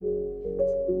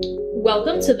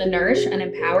Welcome to the Nourish and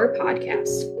Empower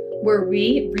podcast, where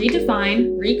we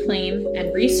redefine, reclaim,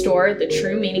 and restore the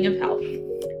true meaning of health.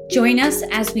 Join us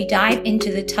as we dive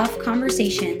into the tough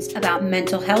conversations about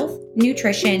mental health,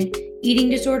 nutrition, eating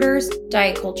disorders,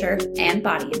 diet culture, and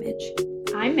body image.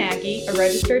 I'm Maggie, a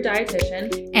registered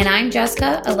dietitian. And I'm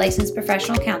Jessica, a licensed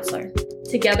professional counselor.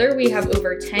 Together, we have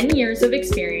over 10 years of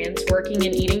experience working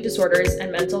in eating disorders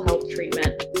and mental health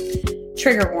treatment.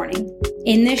 Trigger warning.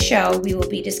 In this show, we will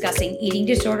be discussing eating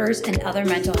disorders and other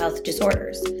mental health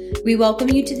disorders. We welcome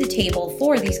you to the table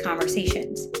for these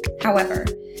conversations. However,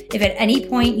 if at any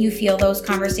point you feel those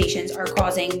conversations are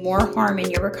causing more harm in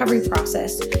your recovery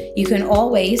process, you can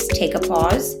always take a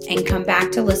pause and come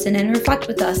back to listen and reflect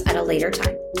with us at a later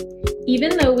time.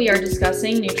 Even though we are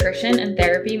discussing nutrition and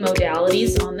therapy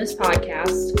modalities on this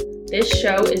podcast, this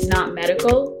show is not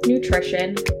medical,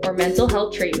 nutrition, or mental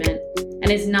health treatment,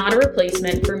 and is not a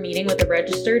replacement for meeting with a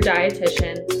registered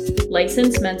dietitian,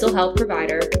 licensed mental health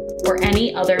provider, or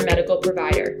any other medical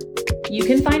provider. You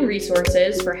can find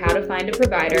resources for how to find a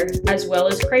provider, as well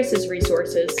as crisis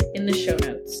resources in the show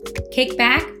notes. Kick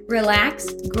back, relax,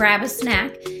 grab a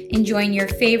snack, and join your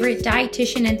favorite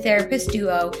dietitian and therapist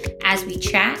duo as we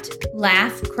chat,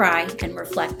 laugh, cry, and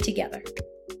reflect together.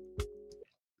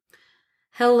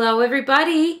 Hello,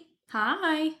 everybody.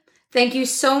 Hi. Thank you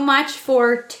so much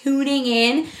for tuning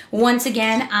in. Once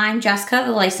again, I'm Jessica,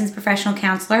 the licensed professional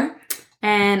counselor.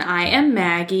 And I am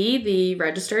Maggie, the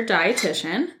registered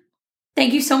dietitian.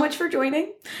 Thank you so much for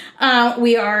joining.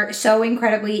 We are so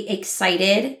incredibly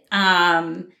excited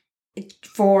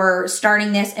for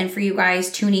starting this and for you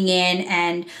guys tuning in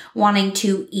and wanting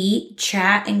to eat,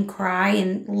 chat, and cry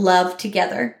and love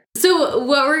together. So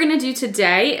what we're going to do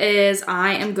today is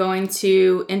I am going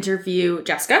to interview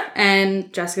Jessica,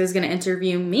 and Jessica is going to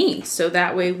interview me. So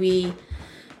that way we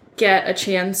get a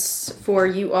chance for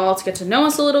you all to get to know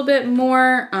us a little bit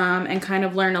more and kind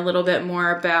of learn a little bit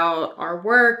more about our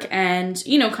work and,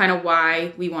 you know, kind of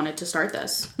why we wanted to start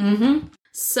this. Mm-hmm.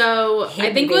 So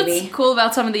I think what's cool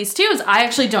about some of these too is I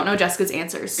actually don't know Jessica's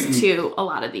answers to a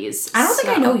lot of these. I don't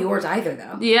think I know yours either,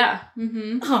 though. Yeah.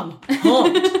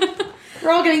 Mm-hmm. We're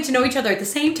all getting to know each other at the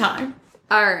same time.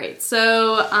 All right.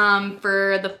 So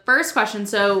for the first question,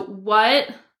 so what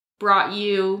brought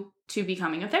you to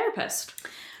becoming a therapist?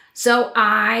 So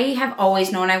I have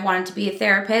always known I wanted to be a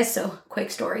therapist. So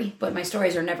quick story, but my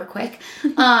stories are never quick.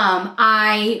 In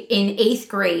 8th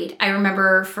grade, I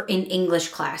remember in English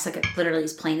class, like literally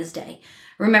as plain as day,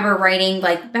 remember writing,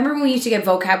 remember when we used to get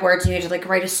vocab words and you had to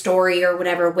write a story or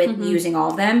whatever with using all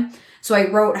of them? So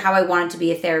I wrote how I wanted to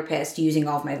be a therapist using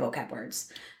all of my vocab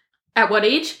words. At what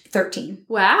age? 13.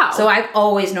 Wow. So I've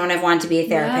always known I've wanted to be a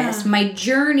therapist. Yeah. My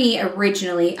journey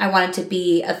originally, I wanted to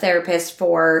be a therapist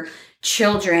for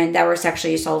children that were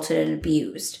sexually assaulted and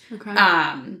abused. Okay.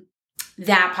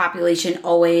 That population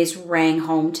always rang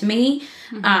home to me,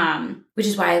 which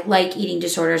is why I like eating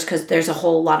disorders, because there's a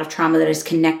whole lot of trauma that is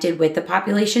connected with the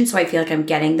population. So I feel like I'm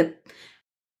getting the,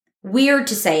 weird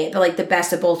to say it, but the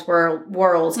best of both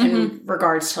worlds in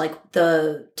regards to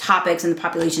the topics and the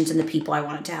populations and the people I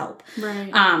wanted to help.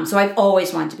 Right. So I've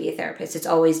always wanted to be a therapist. It's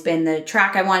always been the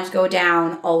track I wanted to go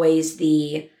down, always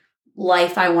the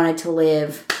life I wanted to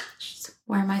live,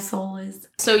 where my soul is.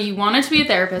 So you wanted to be a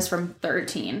therapist from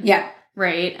 13. Yeah.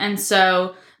 Right. And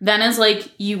so then as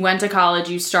you went to college,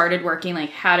 you started working,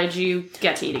 how did you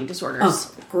get to eating disorders?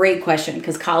 Oh, great question,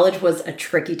 because college was a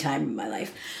tricky time in my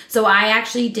life. So I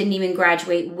actually didn't even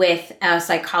graduate with a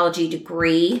psychology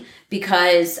degree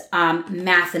because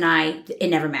math and it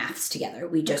never maths together.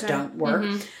 We just don't work.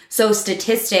 So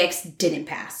statistics didn't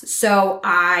pass. So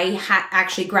I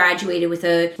actually graduated with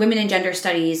a women and gender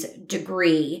studies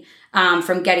degree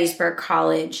from Gettysburg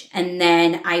College. And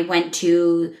then I went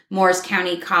to Morris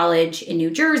County College in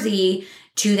New Jersey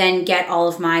to then get all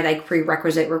of my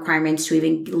prerequisite requirements to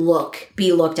even be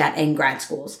looked at in grad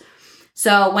schools.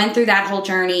 So went through that whole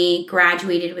journey,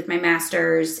 graduated with my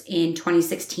master's in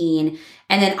 2016.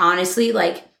 And then honestly,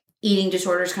 eating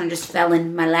disorders kind of just fell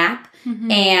in my lap.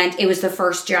 And it was the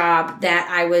first job that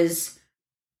I was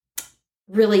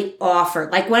really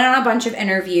offered. Went on a bunch of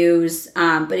interviews,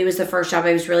 but it was the first job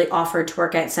I was really offered to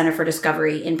work at Center for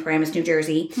Discovery in Paramus, New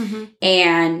Jersey.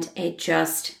 And it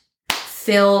just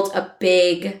filled a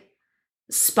big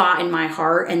spot in my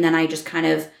heart. And then I just kind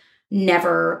of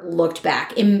never looked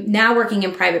back. Now working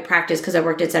in private practice, because I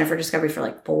worked at Center for Discovery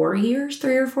for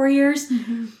 3 or 4 years,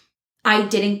 I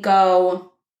didn't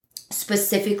go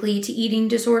specifically to eating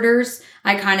disorders.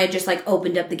 I kind of just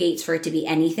opened up the gates for it to be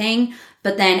anything.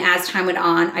 But then as time went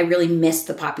on, I really missed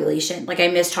the population. Like I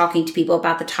missed talking to people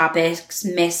about the topics,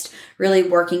 missed really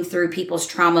working through people's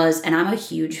traumas. And I'm a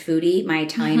huge foodie. My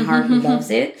Italian heart loves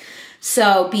it.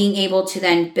 So being able to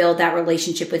then build that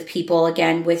relationship with people,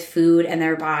 again, with food and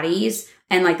their bodies,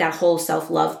 and like that whole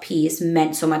self-love piece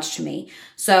meant so much to me.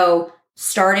 So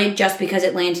started just because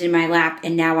it landed in my lap,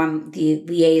 and now I'm the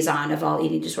liaison of all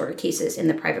eating disorder cases in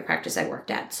the private practice I worked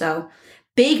at. So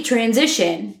big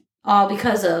transition, all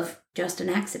because of just an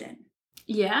accident.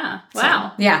 Yeah.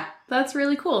 Wow. So, yeah. That's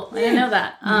really cool. I didn't know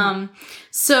that.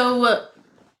 So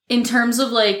in terms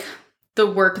of like the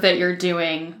work that you're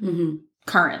doing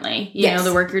currently, you know,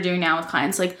 the work you're doing now with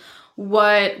clients, like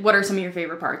what are some of your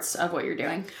favorite parts of what you're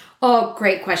doing? Oh,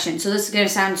 great question. So this is going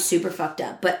to sound super fucked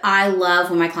up, but I love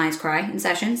when my clients cry in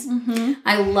sessions.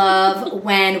 I love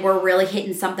when we're really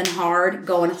hitting something hard,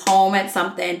 going home at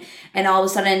something, and all of a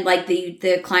sudden, like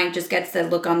the client just gets the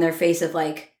look on their face of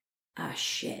like, ah,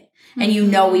 shit. And you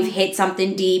know we've hit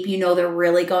something deep. You know they're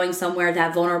really going somewhere.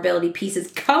 That vulnerability piece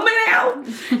is coming out.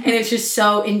 And it's just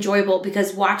so enjoyable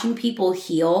because watching people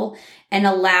heal and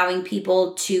allowing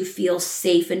people to feel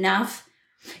safe enough.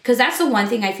 Because that's the one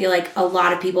thing I feel like a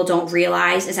lot of people don't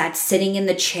realize is that sitting in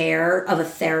the chair of a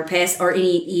therapist or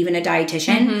even a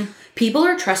dietitian, people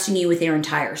are trusting you with their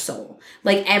entire soul.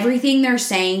 Like everything they're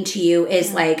saying to you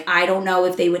is like, I don't know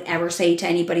if they would ever say to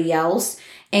anybody else.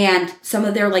 And some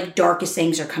of their like darkest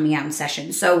things are coming out in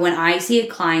session. So when I see a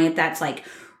client that's like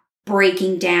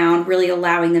breaking down, really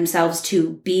allowing themselves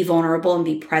to be vulnerable and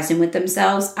be present with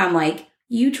themselves, I'm like,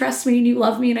 you trust me and you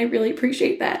love me and I really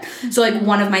appreciate that. So like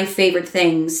one of my favorite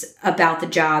things about the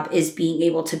job is being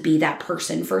able to be that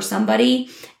person for somebody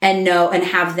and know and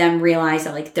have them realize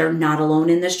that like they're not alone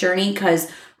in this journey,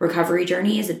 because recovery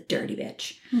journey is a dirty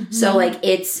bitch. So like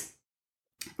it's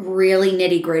really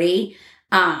nitty gritty.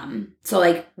 So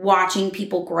like watching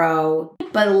people grow,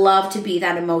 but love to be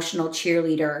that emotional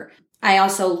cheerleader. I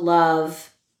also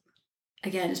love,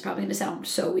 again, it's probably going to sound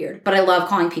so weird, but I love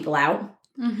calling people out.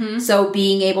 So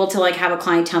being able to like have a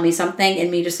client tell me something and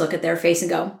me just look at their face and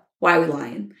go, why are we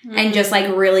lying? And just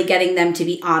like really getting them to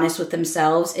be honest with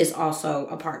themselves is also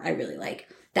a part I really like.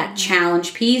 That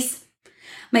challenge piece.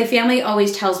 My family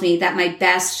always tells me that my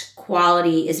best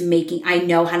quality is I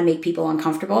know how to make people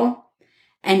uncomfortable.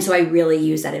 And so I really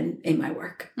use that in my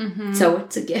work. So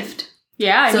it's a gift.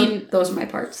 Yeah, I mean, those are my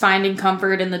parts. Finding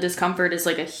comfort in the discomfort is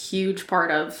like a huge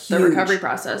part of the recovery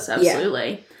process.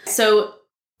 Absolutely. Yeah. So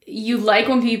you like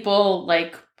when people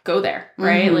like go there,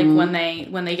 right? Like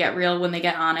when they get real, when they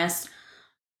get honest.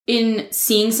 In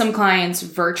seeing some clients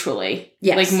virtually,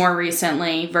 like more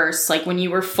recently versus like when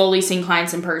you were fully seeing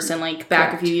clients in person, like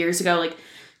back a few years ago, like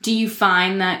do you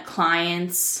find that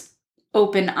clients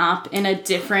open up in a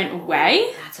different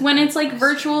way when it's like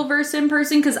virtual versus in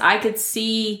person? Because I could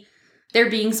see there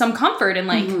being some comfort in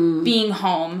like being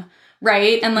home,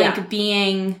 right? And like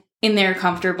being in their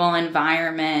comfortable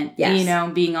environment, you know,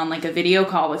 being on like a video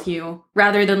call with you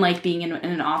rather than like being in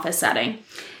an office setting.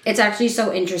 It's actually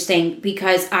so interesting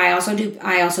because I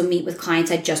also meet with clients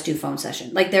I just do phone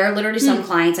session. Like there are literally some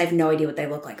clients I have no idea what they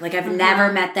look like. Like I've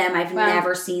never met them. I've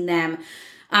never seen them.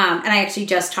 And I actually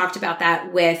just talked about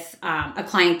that with a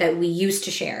client that we used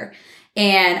to share.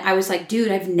 And I was like,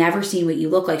 dude, I've never seen what you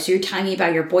look like. So you're telling me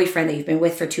about your boyfriend that you've been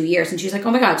with for 2 years. And she's like,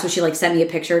 oh my God. So she like sent me a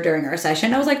picture during our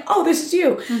session. I was like, oh, this is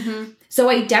you. So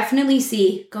I definitely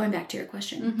see, going back to your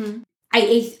question,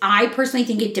 I personally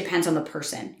think it depends on the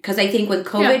person. Because I think when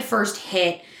COVID first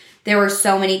hit, there were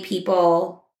so many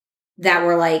people that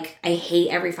were like, I hate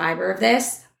every fiber of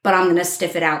this, but I'm going to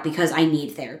stiff it out because I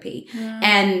need therapy.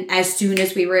 And as soon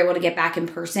as we were able to get back in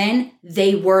person,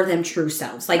 they were them true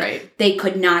selves. Like they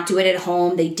could not do it at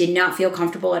home. They did not feel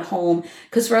comfortable at home.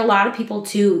 Because for a lot of people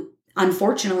too,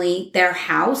 unfortunately, their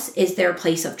house is their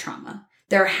place of trauma.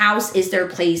 Their house is their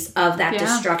place of that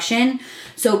destruction.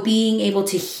 So being able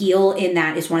to heal in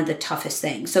that is one of the toughest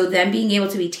things. So them being able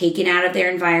to be taken out of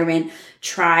their environment,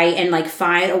 try and like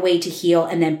find a way to heal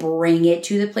and then bring it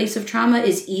to the place of trauma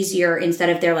is easier instead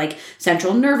of their like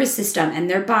central nervous system and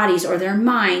their bodies or their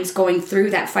minds going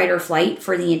through that fight or flight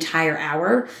for the entire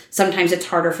hour. Sometimes it's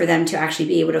harder for them to actually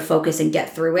be able to focus and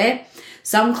get through it.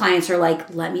 Some clients are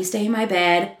like, let me stay in my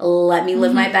bed. Let me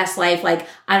live my best life. Like,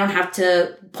 I don't have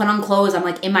to put on clothes. I'm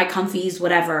like in my comfies,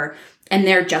 whatever. And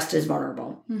they're just as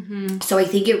vulnerable. So I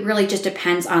think it really just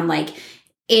depends on like,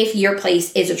 if your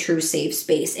place is a true safe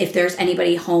space, if there's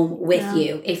anybody home with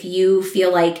you, if you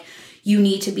feel like you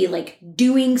need to be like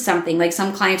doing something, like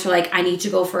some clients are like, I need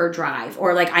to go for a drive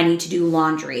or like I need to do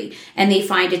laundry. And they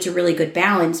find it's a really good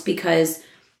balance because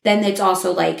then it's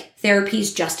also like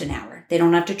therapy's just an hour. They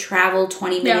don't have to travel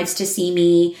 20 minutes to see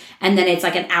me. And then it's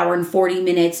like an hour and 40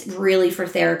 minutes really for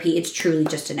therapy. It's truly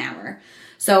just an hour.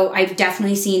 So I've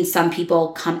definitely seen some people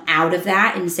come out of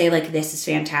that and say like, this is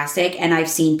fantastic. And I've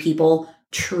seen people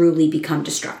truly become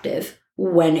destructive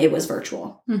when it was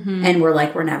virtual. And we're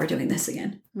like, we're never doing this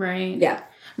again. Right. Yeah.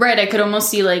 Right. I could almost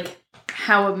see like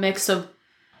how a mix of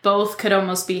both could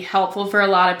almost be helpful for a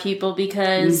lot of people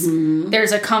because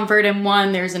there's a comfort in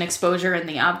one, there's an exposure in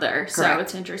the other. Correct. So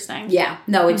it's interesting. Yeah.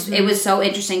 No, it was so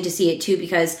interesting to see it too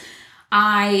because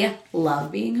I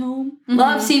love being home.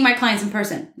 Love seeing my clients in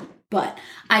person. But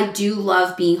I do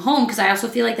love being home because I also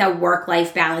feel like that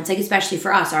work-life balance, like especially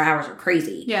for us, our hours are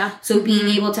crazy. Yeah. So being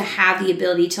able to have the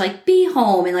ability to like be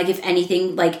home and like if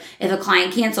anything, like if a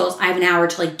client cancels, I have an hour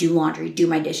to like do laundry, do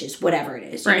my dishes, whatever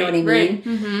it is. You know what I mean?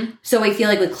 Right. So I feel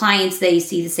like with clients, they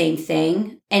see the same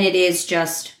thing. And it is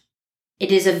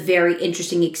a very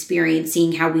interesting experience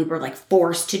seeing how we were like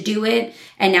forced to do it.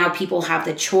 And now people have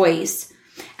the choice.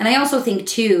 And I also think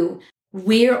too,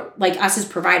 we're like us as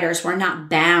providers, we're not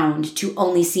bound to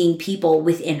only seeing people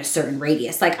within a certain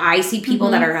radius. Like I see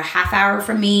people that are a half hour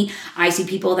from me. I see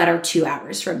people that are 2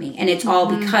 hours from me. And it's all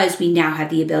because we now have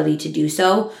the ability to do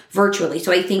so virtually.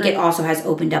 So I think it also has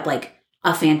opened up like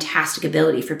a fantastic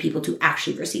ability for people to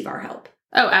actually receive our help.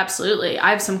 Oh, absolutely. I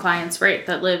have some clients,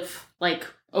 that live like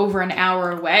over an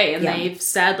hour away and they've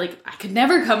said like, I could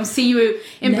never come see you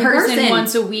in person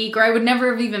once a week, or I would never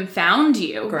have even found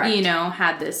you,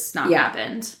 had this not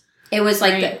happened. It was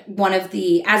like one of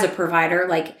the, as a provider,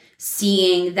 like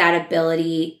seeing that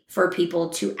ability for people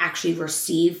to actually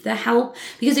receive the help.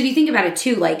 Because if you think about it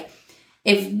too, like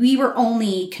if we were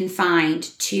only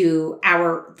confined to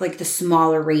our, like the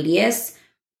smaller radius,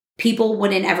 people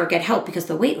wouldn't ever get help because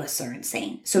the wait lists are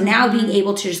insane. So now being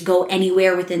able to just go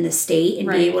anywhere within the state and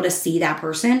be able to see that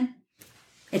person,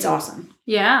 it's awesome.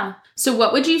 Yeah. So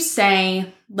what would you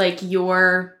say like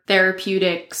your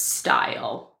therapeutic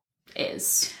style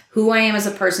is? Who I am as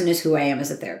a person is who I am as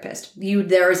a therapist.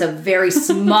 There is a very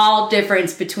small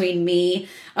difference between me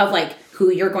of like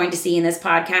who you're going to see in this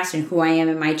podcast and who I am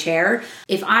in my chair.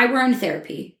 If I were in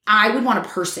therapy, I would want a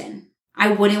person.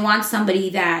 I wouldn't want somebody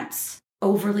that's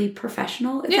overly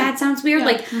professional, if that sounds weird.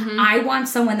 Like I want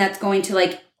someone that's going to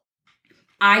like,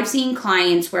 I've seen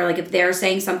clients where like if they're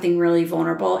saying something really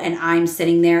vulnerable and I'm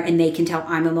sitting there and they can tell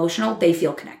I'm emotional, they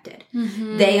feel connected.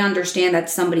 They understand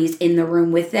that somebody's in the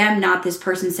room with them, not this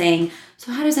person saying,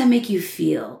 so how does that make you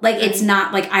feel? Like it's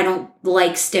not like I don't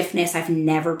like stiffness. I've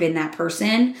never been that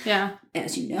person. Yeah.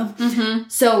 As you know.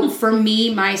 So for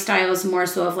me, my style is more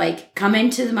so of like, come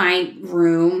into my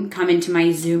room, come into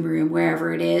my Zoom room,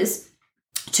 wherever it is,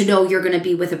 to know you're going to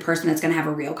be with a person that's going to have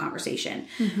a real conversation.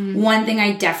 One thing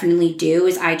I definitely do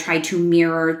is I try to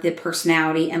mirror the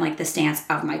personality and like the stance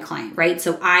of my client, right?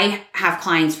 So I have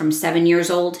clients from 7 years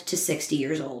old to 60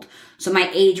 years old. So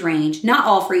my age range, not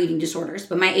all for eating disorders,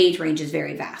 but my age range is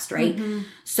very vast, right?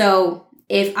 So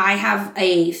if I have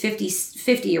a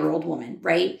 50-year-old woman,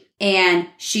 right? And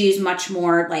she's much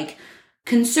more like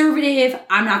conservative,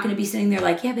 I'm not going to be sitting there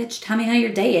like, yeah, bitch, tell me how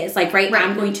your day is. Like, right.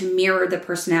 I'm going to mirror the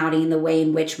personality and the way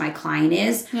in which my client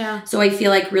is. Yeah. So I feel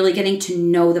like really getting to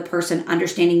know the person,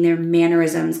 understanding their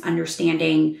mannerisms,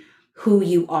 understanding who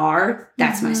you are,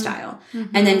 that's my style.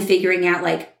 And then figuring out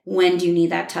like, when do you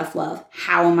need that tough love?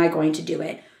 How am I going to do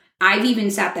it? I've even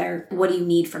sat there, what do you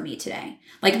need from me today?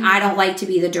 Like, I don't like to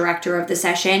be the director of the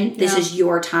session. This is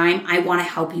your time. I want to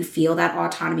help you feel that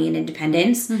autonomy and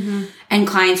independence. And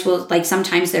clients will, like,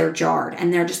 sometimes they're jarred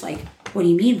and they're just like, what do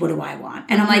you mean? What do I want?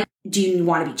 And I'm like, do you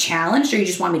want to be challenged or you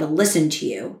just want me to listen to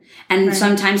you? And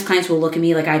sometimes clients will look at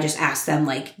me like I just asked them,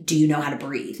 like, do you know how to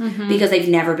breathe? Because they've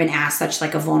never been asked such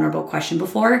like a vulnerable question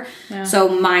before. So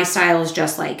my style is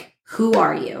just like, who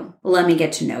are you? Let me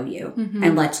get to know you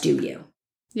and let's do you.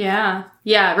 Yeah.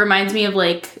 Yeah. It reminds me of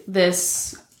like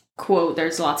this quote.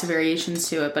 There's lots of variations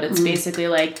to it, but it's basically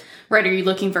like, right, are you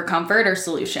looking for comfort or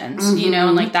solutions? You know,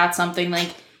 and like that's something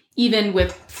like even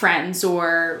with friends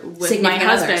or with my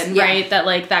husband, right? That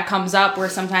like that comes up where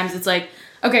sometimes it's like,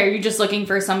 okay, are you just looking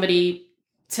for somebody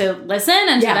to listen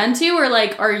and to vent to, or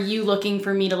like, are you looking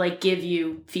for me to like give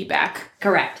you feedback?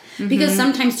 Correct. Because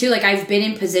sometimes too, like I've been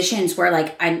in positions where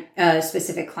like a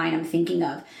specific client I'm thinking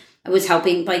of, I was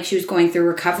helping, like she was going through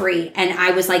recovery and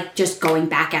I was like just going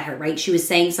back at her, right? She was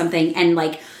saying something and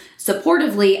like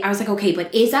supportively, I was like, okay,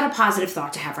 but is that a positive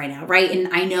thought to have right now, right? And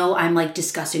I know I'm like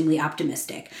disgustingly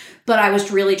optimistic, but I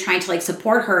was really trying to like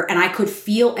support her and I could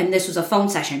feel, and this was a phone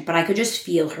session, but I could just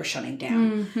feel her shutting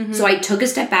down. So I took a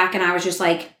step back and I was just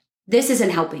like, this isn't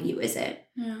helping you, is it?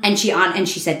 Yeah. And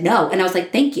she said no. And I was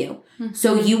like, thank you. Mm-hmm.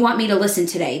 So you want me to listen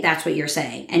today. That's what you're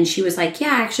saying. And she was like, yeah,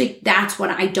 actually, that's what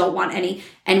I don't want any.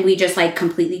 And we just like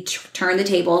completely turned the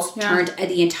tables, turned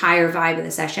the entire vibe of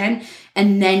the session.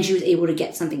 And then she was able to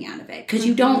get something out of it. Because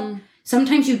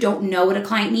sometimes you don't know what a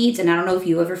client needs. And I don't know if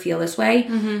you ever feel this way,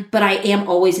 but I am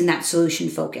always in that solution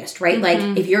focused, right? Like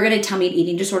if you're going to tell me an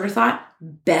eating disorder thought,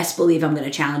 best believe I'm going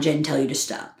to challenge it and tell you to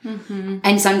stop.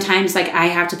 And sometimes like I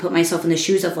have to put myself in the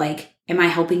shoes of like, am I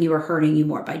helping you or hurting you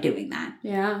more by doing that?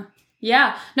 Yeah.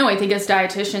 Yeah. No, I think as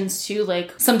dietitians too,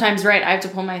 like sometimes, right, I have to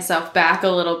pull myself back a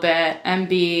little bit and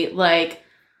be like,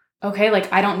 okay,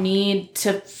 like I don't need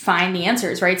to find the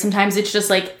answers, right? Sometimes it's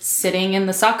just like sitting in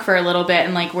the suck for a little bit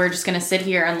and like we're just going to sit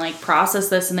here and like process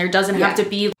this and there doesn't have to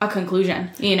be a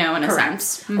conclusion, in a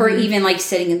sense. Or even like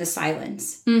sitting in the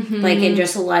silence. Like and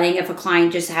just letting, if a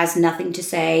client just has nothing to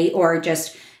say or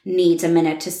just needs a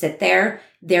minute to sit there,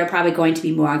 they're probably going to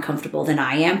be more uncomfortable than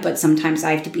I am. But sometimes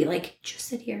I have to be like, just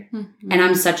sit here. And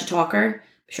I'm such a talker.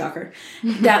 Shocker.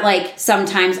 That like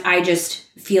sometimes I just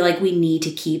feel like we need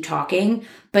to keep talking,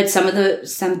 but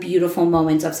some beautiful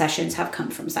moments of sessions have come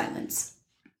from silence.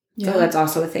 So that's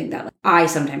also a thing that like, I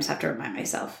sometimes have to remind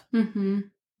myself.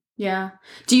 Yeah.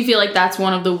 Do you feel like that's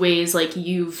one of the ways like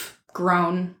you've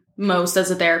grown most as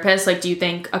a therapist? Like, do you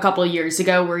think a couple of years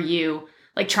ago were you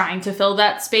like trying to fill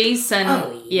that space? And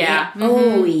oh yeah.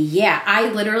 I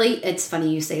literally, it's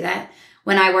funny you say that.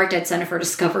 When I worked at Center for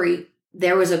Discovery,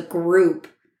 there was a group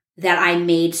that I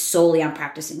made solely on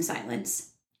practicing silence.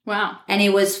 Wow. And it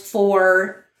was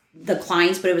for the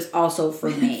clients, but it was also for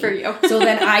me. For you. So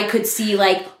then I could see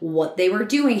like what they were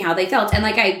doing, how they felt. And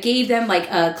like I gave them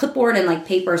like a clipboard and like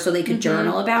paper so they could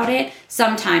journal about it.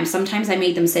 Sometimes I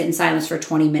made them sit in silence for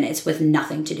 20 minutes with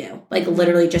nothing to do. Like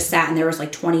literally just sat and there was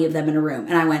like 20 of them in a room.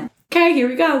 And I went, okay, here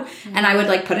we go. And I would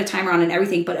like put a timer on and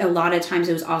everything. But a lot of times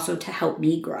it was also to help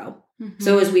me grow.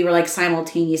 So as we were like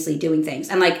simultaneously doing things.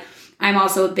 And like, I'm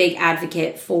also a big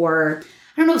advocate for,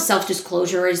 I don't know if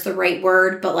self-disclosure is the right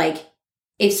word, but like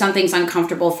if something's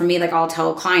uncomfortable for me, like I'll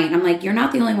tell a client, I'm like, you're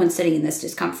not the only one sitting in this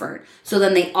discomfort. So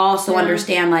then they also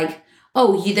understand like,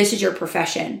 oh, this is your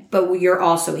profession, but you're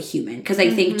also a human. Because I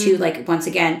think too, like once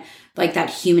again, like that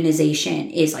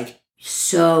humanization is like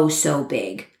so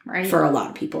big for a lot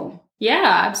of people.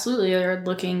 Yeah, absolutely. They're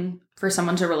looking for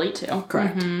someone to relate to.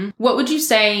 Correct. What would you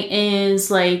say is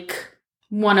like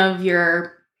one of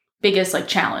your biggest like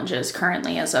challenges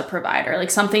currently as a provider? Like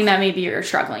something that maybe you're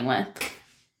struggling with?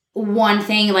 One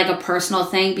thing, like a personal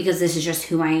thing, because this is just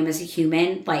who I am as a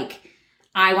human. Like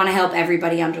I want to help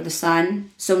everybody under the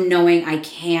sun. So knowing I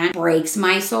can't breaks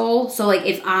my soul. So like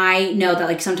if I know that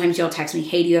like sometimes you'll text me,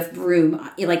 hey, do you have room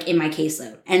like in my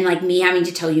caseload? And like me having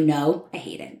to tell you no, I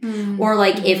hate it. Or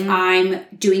like if I'm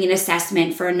doing an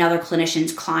assessment for another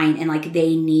clinician's client and like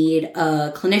they need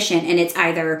a clinician and it's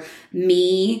either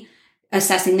me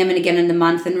assessing them and again in the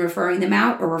month and referring them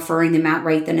out or referring them out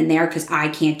right then and there because I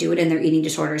can't do it and their eating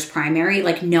disorder is primary,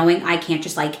 like knowing I can't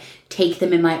just like take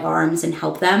them in my arms and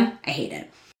help them, I hate it.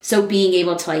 So being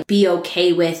able to like be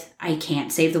okay with, I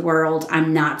can't save the world,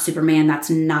 I'm not Superman, that's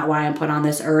not why I'm put on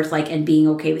this earth, like, and being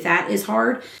okay with that is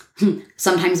hard.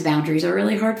 Sometimes boundaries are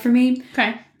really hard for me.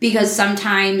 Okay. Because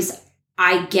sometimes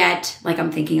I get, like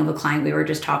I'm thinking of a client we were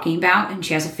just talking about and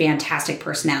she has a fantastic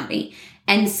personality.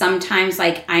 And sometimes,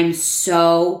 like, I'm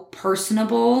so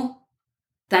personable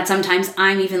that sometimes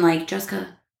I'm even like,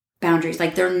 Jessica, boundaries.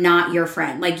 Like, they're not your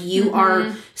friend. Like, you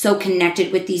are so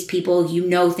connected with these people. You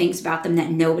know things about them that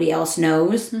nobody else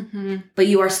knows. But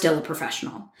you are still a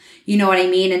professional. You know what I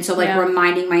mean? And so, like,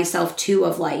 reminding myself, too,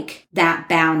 of, like, that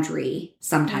boundary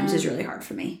sometimes is really hard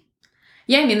for me.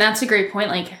 Yeah, I mean, that's a great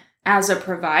point. Like, as a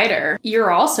provider,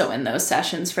 you're also in those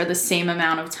sessions for the same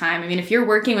amount of time. I mean, if you're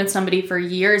working with somebody for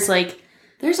years, like...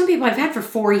 There's some people I've had for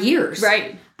 4 years.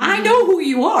 Right. I know who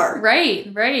you are.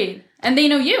 Right. And they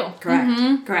know you.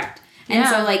 Correct. And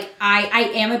so, like,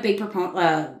 I am a big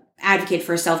advocate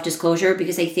for self-disclosure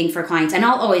because I think for clients, and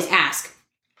I'll always ask,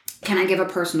 can I give a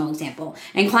personal example?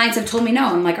 And clients have told me no.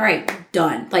 I'm like, all right,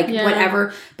 done. Like,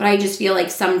 whatever. But I just feel like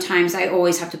sometimes I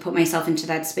always have to put myself into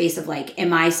that space of, like,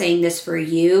 am I saying this for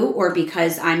you? Or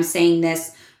because I'm saying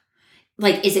this,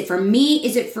 like, is it for me?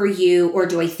 Is it for you? Or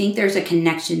do I think there's a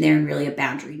connection there and really a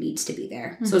boundary needs to be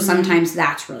there? So sometimes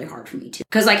that's really hard for me too.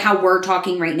 Because like how we're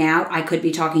talking right now, I could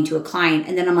be talking to a client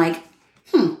and then I'm like,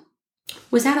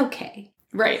 was that okay?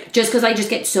 Right. Just because I just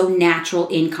get so natural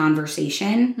in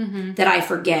conversation that I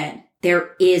forget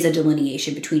there is a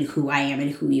delineation between who I am and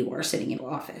who you are sitting in the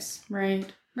office.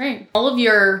 Right. All of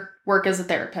your work as a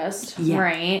therapist,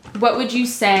 right? What would you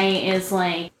say is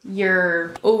like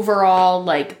your overall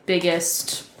like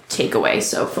biggest takeaway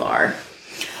so far?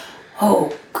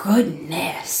 Oh,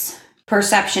 goodness.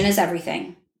 Perception is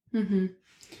everything. Mm-hmm.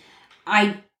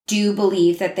 I do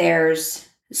believe that there's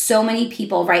so many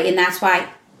people, right? And that's why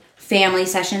family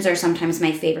sessions are sometimes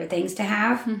my favorite things to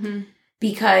have. Mm-hmm.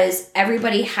 Because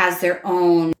everybody has their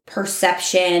own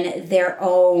perception, their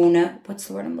own, what's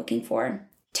the word I'm looking for?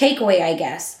 Takeaway, I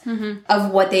guess, mm-hmm. of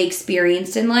what they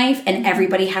experienced in life. And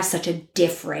everybody has such a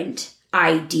different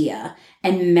idea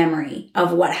and memory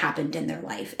of what happened in their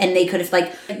life. And they could have,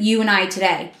 like, you and I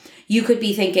today, you could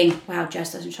be thinking, wow,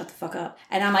 Jess doesn't shut the fuck up.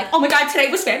 And I'm like, oh my God,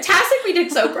 today was fantastic. We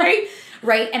did so great.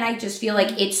 Right? And I just feel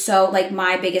like it's so, like,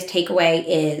 my biggest takeaway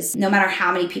is no matter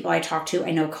how many people I talk to,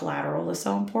 I know collateral is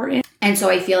so important. And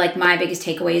so I feel like my biggest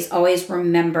takeaway is always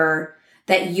remember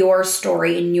that your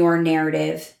story and your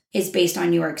narrative is based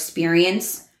on your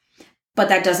experience. But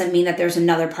that doesn't mean that there's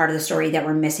another part of the story that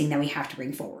we're missing that we have to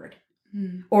bring forward.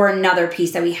 Or another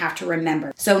piece that we have to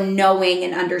remember. So knowing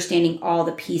and understanding all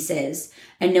the pieces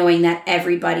and knowing that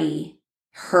everybody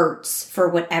hurts for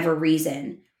whatever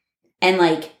reason. And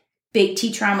like big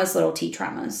T traumas, little T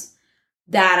traumas.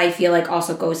 That I feel like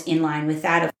also goes in line with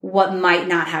that of what might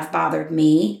not have bothered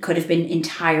me could have been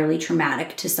entirely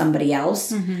traumatic to somebody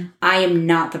else. Mm-hmm. I am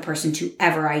not the person to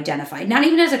ever identify, not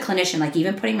even as a clinician, like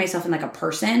even putting myself in like a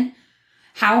person.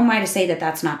 How am I to say that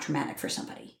that's not traumatic for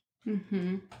somebody?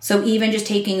 Mm-hmm. So even just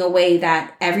taking away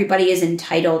that everybody is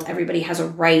entitled, everybody has a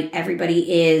right,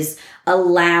 everybody is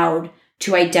allowed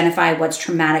to identify what's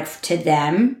traumatic to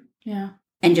them. Yeah.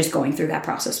 And just going through that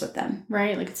process with them.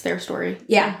 Right. Like it's their story.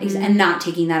 Yeah. Mm-hmm. And not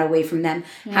taking that away from them.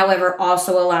 Yeah. However,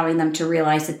 also allowing them to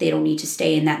realize that they don't need to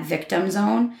stay in that victim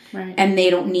zone. Right. And they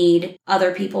don't need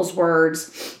other people's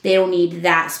words. They don't need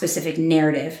that specific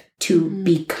narrative to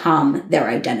become their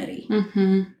identity.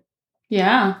 Mm-hmm.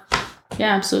 Yeah.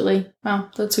 Yeah, absolutely.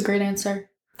 Wow. That's a great answer.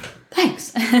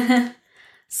 Thanks.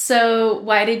 So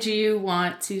why did you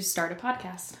want to start a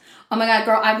podcast? Oh my God,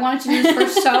 girl, I've wanted to do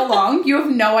this for so long. You have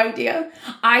no idea.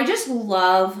 I just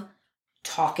love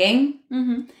talking.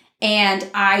 Mm-hmm. And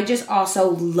I just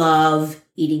also love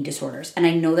eating disorders. And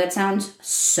I know that sounds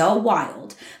so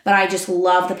wild, but I just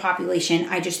love the population.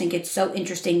 I just think it's so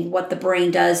interesting what the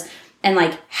brain does and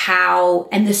like how,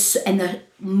 and the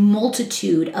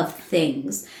multitude of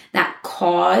things that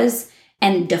cause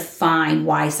and define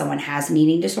why someone has an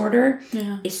eating disorder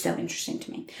is so interesting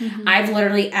to me. Mm-hmm. I've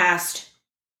literally asked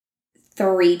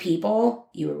 3 people,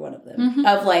 you were one of them,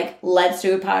 of like, let's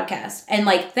do a podcast. And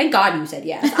like, thank God you said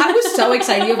yes. I was so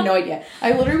excited. You have no idea.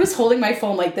 I literally was holding my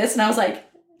phone like this and I was like,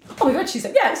 oh my God, she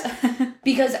said yes.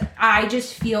 Because I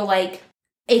just feel like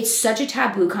it's such a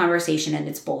taboo conversation and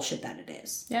it's bullshit that it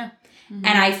is. Yeah. Mm-hmm.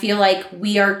 And I feel like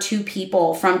we are 2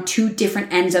 people from 2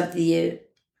 different ends of the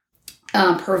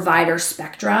provider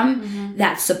spectrum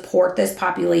that support this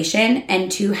population, and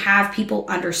to have people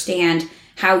understand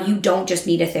how you don't just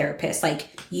need a therapist. Like,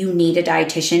 you need a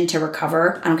dietitian to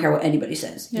recover. I don't care what anybody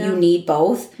says. Yeah. You need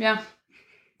both. Yeah.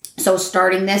 So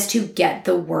starting this to get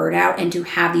the word out and to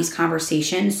have these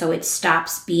conversations so it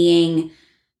stops being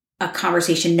a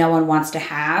conversation no one wants to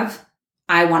have.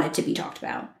 I want it to be talked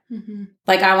about. Mm-hmm.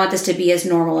 Like, I want this to be as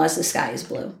normal as the sky is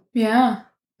blue. Yeah.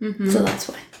 Mm-hmm. So that's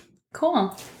why.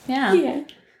 Cool. Yeah.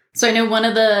 So I know one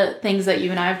of the things that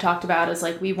you and I have talked about is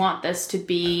like, we want this to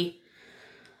be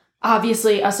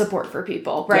obviously a support for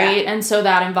people, right? Yeah. And so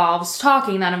that involves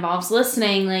talking, that involves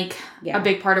listening, like a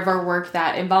big part of our work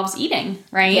that involves eating,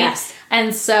 right? Yes.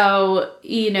 And so,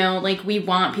 you know, like we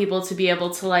want people to be able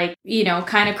to like, you know,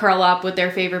 kind of curl up with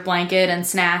their favorite blanket and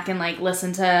snack and like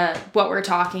listen to what we're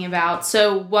talking about.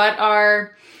 So what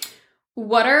are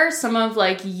some of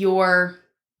like your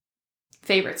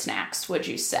favorite snacks, would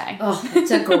you say? Oh, that's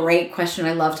a great question.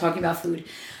 I love talking about food.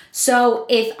 So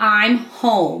if I'm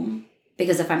home,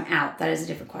 because if I'm out, that is a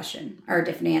different question or a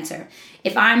different answer.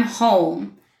 If I'm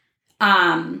home,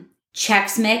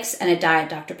 Chex Mix and a Diet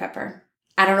Dr. Pepper.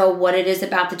 I don't know what it is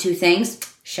about the 2 things.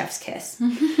 Chef's kiss.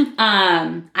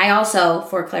 I also,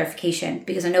 for clarification,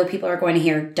 because I know people are going to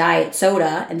hear diet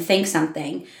soda and think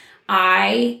something,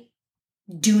 I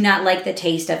do not like the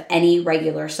taste of any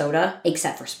regular soda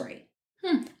except for Sprite.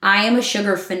 I am a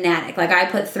sugar fanatic. Like, I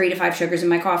put 3 to 5 sugars in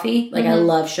my coffee. Like, I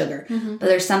love sugar. But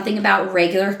there's something about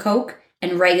regular Coke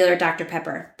and regular Dr.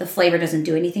 Pepper. The flavor doesn't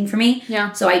do anything for me.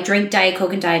 Yeah. So I drink Diet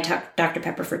Coke and Diet Dr.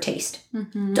 Pepper for taste.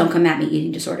 Don't come at me,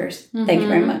 eating disorders. Thank you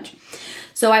very much.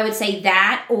 So I would say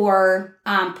that, or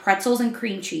pretzels and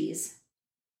cream cheese.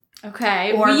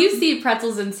 Okay. We used to eat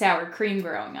pretzels and sour cream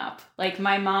growing up. Like,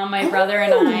 my mom, my brother,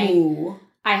 and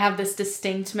I have this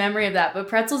distinct memory of that. But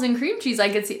pretzels and cream cheese, I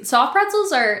could see. Soft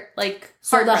pretzels are like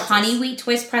So the pretzels. honey wheat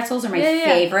twist pretzels are my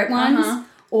favorite ones.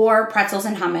 or pretzels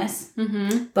and hummus.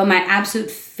 Mm-hmm. But my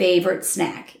absolute favorite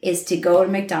snack is to go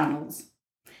to McDonald's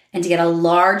and to get a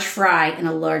large fry and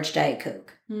a large Diet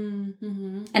Coke.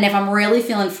 Mm-hmm. And if I'm really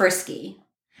feeling frisky,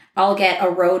 I'll get a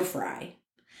road fry.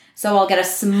 So I'll get a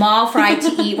small fry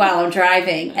to eat while I'm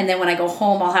driving. And then when I go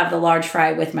home, I'll have the large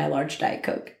fry with my large Diet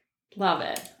Coke. Love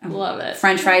it. Love it.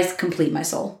 French fries complete my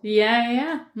soul.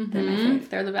 Yeah. Mm-hmm. They're my fave.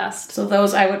 They're the best. So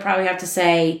those I would probably have to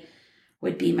say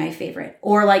would be my favorite.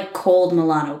 Or like cold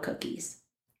Milano cookies.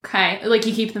 Okay. Like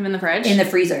you keep them in the fridge? In the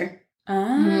freezer. Oh.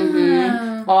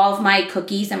 Mm-hmm. All of my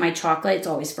cookies and my chocolate, it's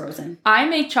always frozen. I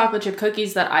make chocolate chip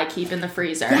cookies that I keep in the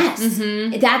freezer. Yes.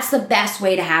 Mm-hmm. That's the best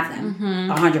way to have them.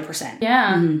 Mm-hmm. 100%.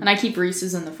 Yeah. Mm-hmm. And I keep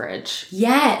Reese's in the fridge.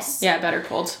 Yes. Yeah, better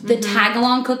cold. The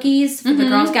tag-along cookies, the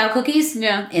Girl Scout cookies,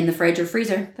 Yeah. in the fridge or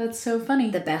freezer. That's so funny.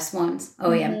 The best ones.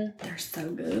 Oh, yeah. They're so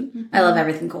good. I love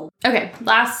everything cold. Okay.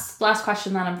 Last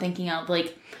question that I'm thinking of.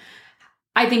 Like,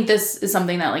 I think this is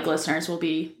something that, like, listeners will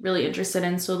be really interested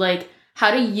in. So, like, how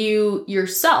do you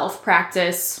yourself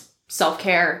practice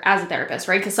self-care as a therapist,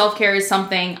 right? Because self-care is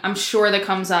something I'm sure that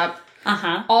comes up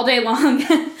all day long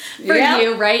for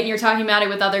you, right? And you're talking about it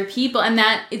with other people, and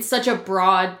that it's such a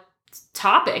broad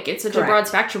topic. It's such a broad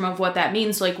spectrum of what that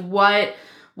means. Like, what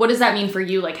does that mean for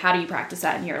you? Like, how do you practice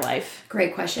that in your life?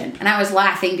 Great question. And I was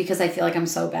laughing because I feel like I'm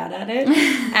so bad at it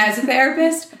as a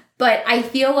therapist. But I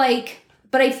feel like,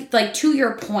 to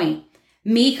your point,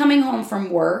 me coming home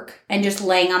from work and just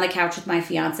laying on the couch with my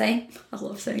fiance. I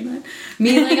love saying that.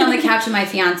 Me laying on the couch with my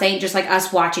fiance and just like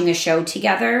us watching a show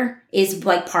together is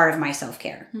like part of my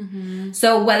self-care. Mm-hmm.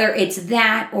 So whether it's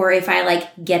that or if I like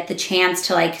get the chance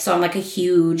to like, so I'm like a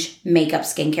huge makeup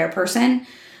skincare person.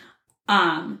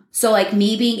 So like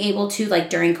me being able to like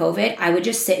during COVID, I would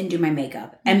just sit and do my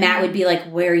makeup and Matt would be like,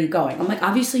 where are you going? I'm like,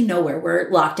 obviously nowhere, we're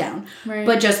locked down. Right.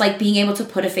 But just like being able to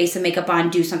put a face of makeup on,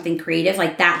 do something creative,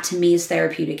 like that to me is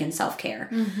therapeutic and self-care.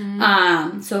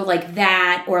 Mm-hmm. So like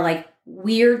that, or like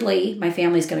weirdly, my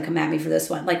family's going to come at me for this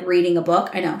one, like reading a book.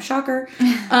 I know, shocker.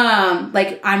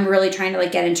 Like I'm really trying to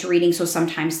like get into reading. So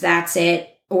sometimes that's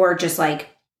it. Or just like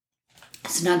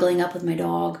snuggling up with my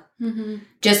dog. Mm-hmm.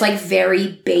 Just like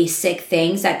very basic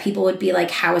things that people would be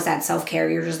like, how is that self-care?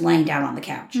 You're just laying down on the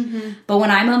couch. Mm-hmm. But when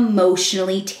I'm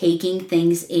emotionally taking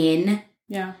things in,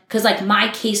 because like my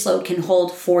caseload can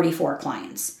hold 44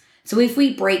 clients. So if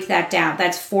we break that down,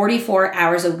 that's 44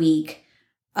 hours a week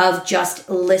of just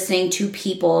listening to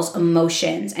people's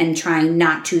emotions and trying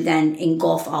not to then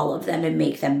engulf all of them and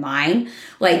make them mine.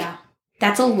 Like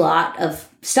that's a lot of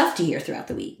stuff to hear throughout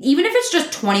the week. Even if it's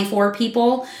just 24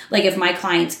 people, like if my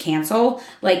clients cancel,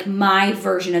 like my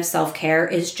version of self-care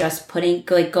is just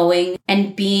going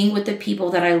and being with the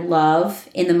people that I love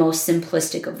in the most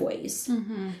simplistic of ways.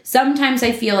 Mm-hmm. Sometimes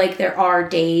I feel like there are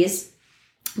days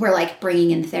where like bringing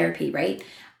in therapy, right?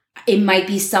 It might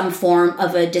be some form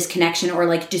of a disconnection or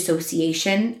like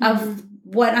dissociation of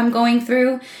what I'm going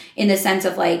through, in the sense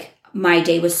of like my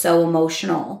day was so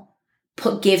emotional.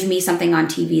 Give me something on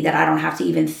TV that I don't have to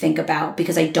even think about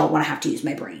because I don't want to have to use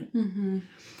my brain. Mm-hmm.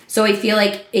 So I feel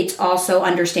like it's also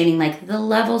understanding like the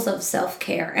levels of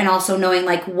self-care and also knowing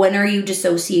like when are you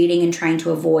dissociating and trying to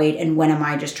avoid and when am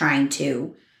I just trying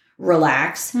to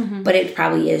relax. Mm-hmm. But it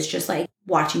probably is just like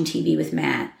watching TV with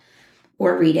Matt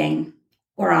or reading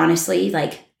or honestly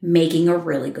like making a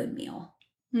really good meal.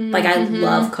 Mm-hmm. Like I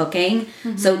love cooking.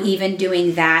 Mm-hmm. So even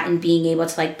doing that and being able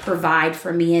to like provide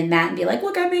for me and Matt and be like,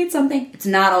 look, I made something. It's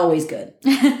not always good.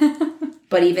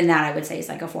 But even that I would say is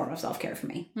like a form of self-care for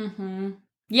me. Mm-hmm.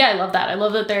 Yeah, I love that. I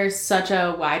love that there's such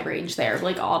a wide range there of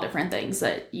like all different things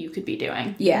that you could be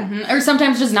doing. Yeah. Mm-hmm. Or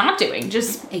sometimes just not doing.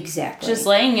 Just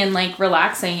laying and like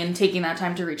relaxing and taking that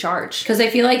time to recharge. Because I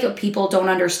feel like people don't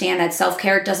understand that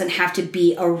self-care doesn't have to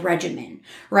be a regimen,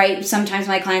 right? Sometimes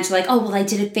my clients are like, oh, well, I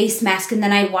did a face mask and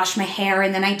then I washed my hair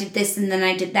and then I did this and then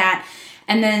I did that.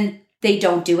 And then they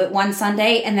don't do it one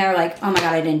Sunday and they're like, oh my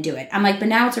God, I didn't do it. I'm like, but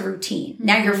now it's a routine. Mm-hmm.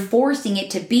 Now you're forcing it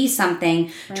to be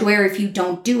something to where if you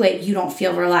don't do it, you don't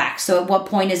feel relaxed. So at what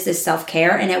point is this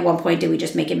self-care? And at what point do we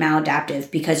just make it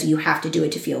maladaptive because you have to do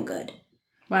it to feel good?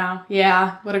 Wow.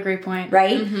 Yeah. What a great point.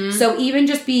 Right? Mm-hmm. So even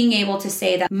just being able to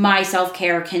say that my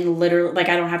self-care can literally, like,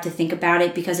 I don't have to think about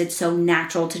it because it's so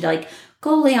natural to like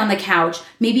go lay on the couch,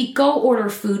 maybe go order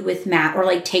food with Matt or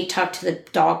like take Tuck to the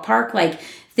dog park. Like,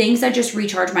 things that just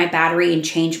recharge my battery and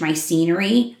change my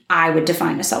scenery, I would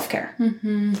define as self-care.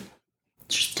 Mm-hmm.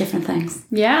 It's just different things.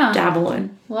 Yeah. Dabble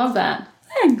in. Love that.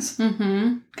 Thanks.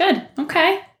 Mm-hmm. Good.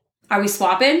 Okay. Are we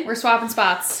swapping? We're swapping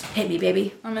spots. Hit me,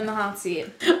 baby. I'm in the hot seat.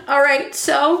 All right.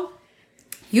 So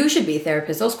you should be a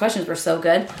therapist. Those questions were so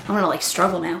good. I'm going to like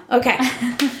struggle now. Okay.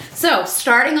 So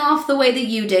starting off the way that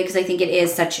you did, because I think it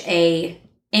is such a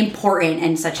important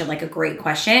and such a great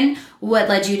question. What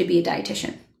led you to be a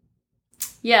dietitian?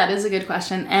 Yeah, it is a good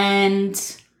question. And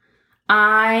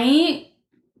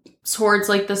towards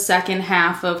the second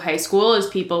half of high school, as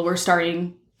people were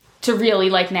starting to really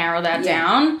narrow that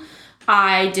down,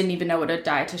 I didn't even know what a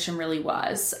dietitian really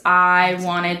was. I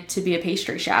wanted to be a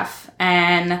pastry chef,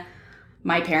 and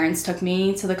my parents took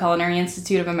me to the Culinary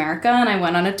Institute of America, and I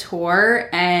went on a tour,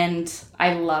 and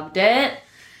I loved it.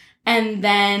 And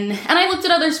I looked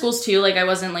at other schools too. I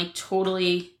wasn't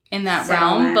totally in that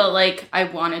realm, but I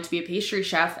wanted to be a pastry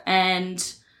chef.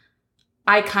 And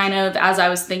I kind of, as I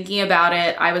was thinking about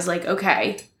it, I was like,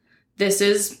 okay, this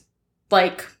is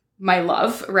my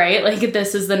love, right?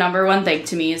 This is the number one thing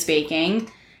to me is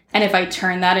baking. And if I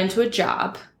turn that into a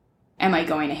job, am I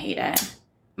going to hate it?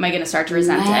 Am I going to start to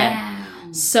resent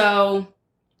it? So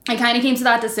I kind of came to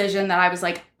that decision that I was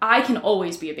like, I can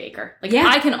always be a baker.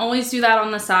 I can always do that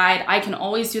on the side. I can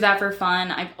always do that for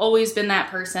fun. I've always been that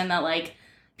person that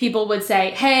people would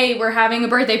say, hey, we're having a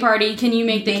birthday party. Can you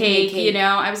make the cake? You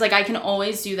know, I was like, I can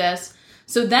always do this.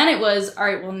 So then it was, all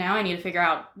right, well, now I need to figure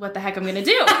out what the heck I'm going to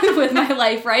do with my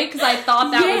life, right? Because I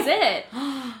thought that was it.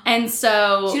 And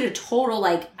so... You had a total,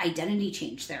 identity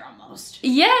change there almost.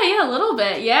 Yeah, a little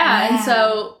bit, yeah. And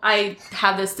so I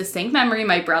have this distinct memory.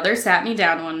 My brother sat me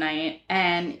down one night,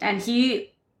 and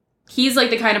he's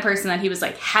the kind of person that he was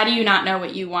like, how do you not know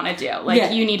what you want to do?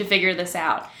 You need to figure this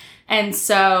out. And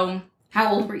so...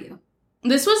 How old were you?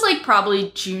 This was,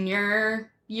 probably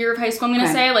junior year of high school, I'm going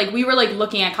to say. We were,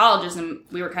 looking at colleges, and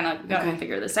we were kind of going to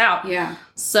figure this out. Yeah.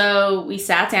 So we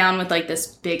sat down with, this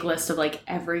big list of,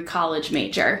 every college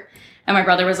major. And my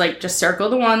brother was like, just circle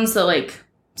the ones that,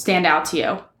 stand out to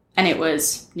you. And it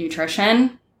was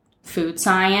nutrition, food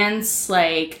science,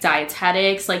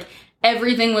 dietetics,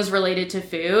 everything was related to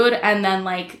food. And then,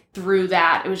 through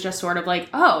that, it was just sort of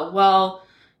oh, well,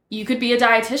 you could be a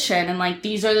dietitian, and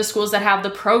these are the schools that have the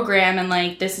program,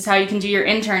 and this is how you can do your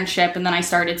internship. And then I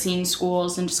started seeing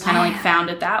schools and just kind of found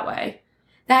it that way.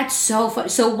 That's so fun.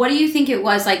 So what do you think it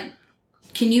was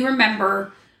can you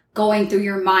remember going through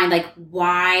your mind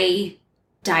why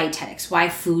dietetics, why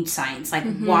food science,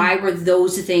 why were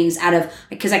those things out of,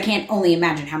 because I can't only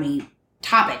imagine how many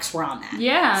topics were on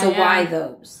that. So why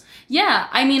those? Yeah,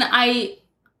 I mean, I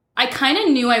kind of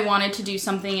knew I wanted to do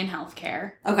something in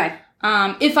healthcare. Okay.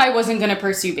 If I wasn't going to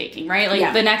pursue baking,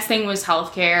 right? The next thing was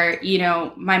healthcare. You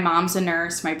know, my mom's a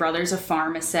nurse. My brother's a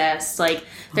pharmacist.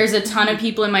 There's a ton of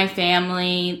people in my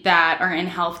family that are in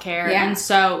healthcare. Yeah. And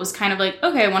so it was kind of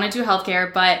okay, I want to do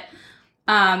healthcare, but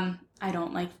I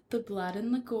don't like the blood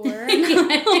and the gore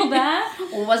and all that.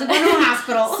 Well, wasn't going to a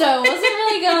hospital. So wasn't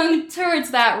really going towards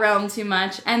that realm too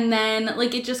much. And then,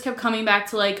 it just kept coming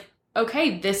back to,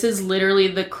 okay, this is literally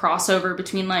the crossover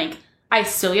between, I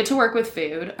still get to work with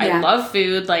food. I love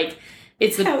food.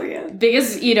 It's the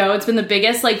biggest, it's been the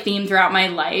biggest, theme throughout my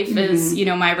life is,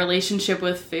 my relationship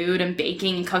with food and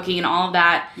baking and cooking and all of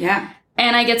that. Yeah.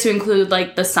 And I get to include,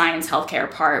 the science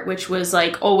healthcare part, which was,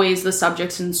 always the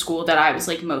subjects in school that I was,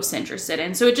 most interested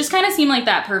in. So it just kind of seemed like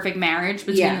that perfect marriage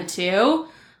between the two.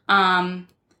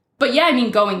 But, yeah, I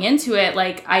mean, going into it,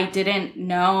 I didn't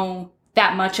know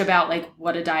that much about,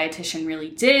 what a dietitian really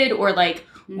did or,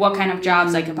 what kind of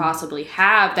jobs I could possibly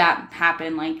have that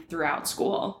happen, throughout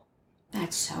school.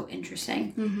 That's so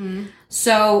interesting. Mm-hmm.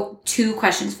 So 2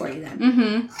 questions for you then.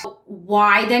 Mm-hmm.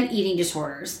 Why then eating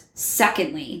disorders?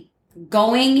 Secondly,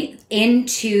 going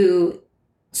into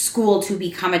school to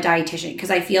become a dietitian,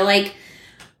 because I feel like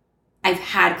I've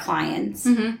had clients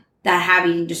that have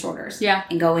eating disorders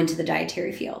and go into the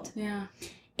dietary field. Yeah.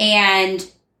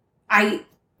 And I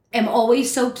am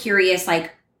always so curious,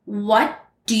 what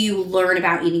do you learn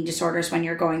about eating disorders when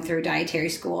you're going through dietary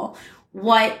school?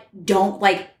 What don't,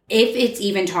 if it's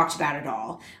even talked about at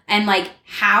all? And,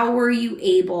 how were you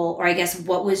able, or I guess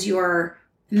what was your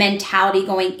mentality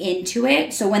going into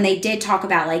it? So when they did talk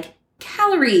about,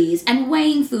 calories and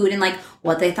weighing food and,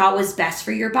 what they thought was best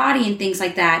for your body and things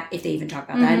like that, if they even talk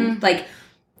about that,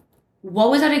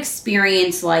 what was that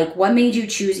experience like? What made you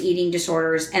choose eating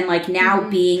disorders? And, now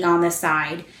being on the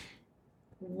side,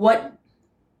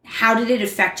 how did it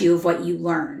affect you of what you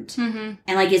learned? Mm-hmm.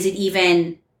 And, is it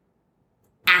even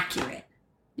accurate?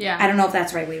 Yeah. I don't know if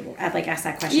that's the right way to ask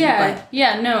that question. Yeah. But.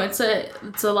 Yeah, no, it's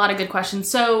a lot of good questions.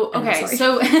 So, okay,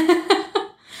 so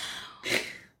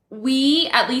we,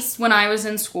 at least when I was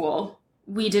in school,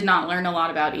 we did not learn a lot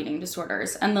about eating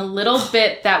disorders. And the little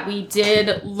bit that we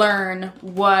did learn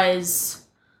was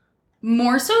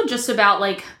more so just about,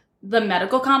 the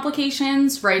medical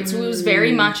complications, right? So it was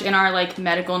very much in our,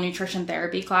 medical nutrition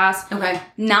therapy class. Okay.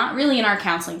 Not really in our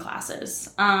counseling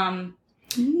classes.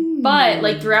 But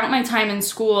like throughout my time in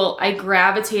school, I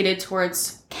gravitated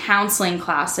towards counseling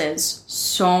classes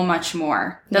so much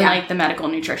more than like the medical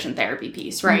nutrition therapy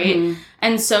piece, right? Mm-hmm.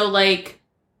 And so like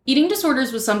eating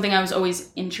disorders was something I was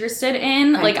always interested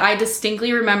in. Okay. Like I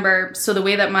distinctly remember, so the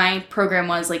way that my program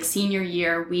was like senior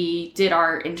year, we did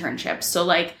our internships. So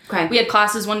like we had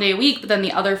classes 1 day a week, but then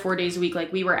the other 4 days a week,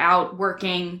 like we were out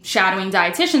working, shadowing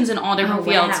dietitians in all different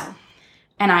fields. Wow.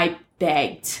 And I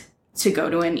begged to go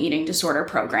to an eating disorder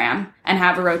program and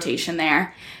have a rotation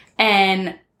there.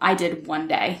 And I did 1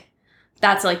 day.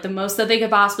 That's like the most that they could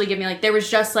possibly give me. Like there was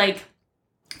just like,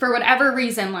 for whatever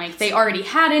reason, like they already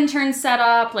had interns set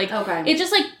up. Like it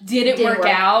just like didn't work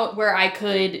out where I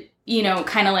could, you know,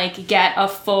 kind of like get a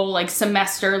full like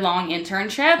semester long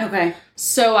internship. Okay.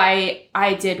 So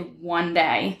I did 1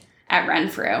 day at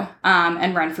Renfrew.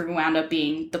 And Renfrew wound up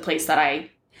being the place that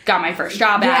I got my first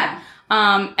job at.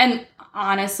 And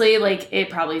honestly, like, it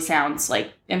probably sounds,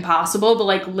 like, impossible, but,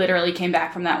 like, literally came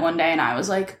back from that 1 day and I was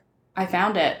like, I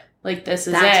found it. Like, this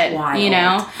is That's wild. You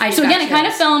know? So, again, it kind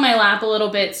of fell in my lap a little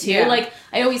bit, too. Yeah. Like,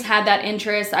 I always had that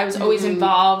interest. I was always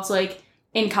involved, like,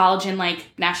 in college in, like,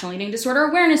 National Eating Disorder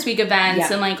Awareness Week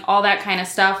events and, like, all that kind of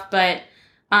stuff. But,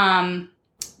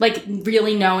 like,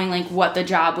 really knowing, like, what the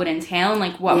job would entail and,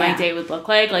 like, what my day would look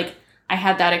like, I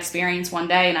had that experience 1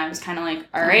 day and I was kind of like,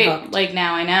 all right, like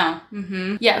now I know.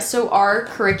 Mm-hmm. Yeah. So our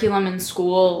curriculum in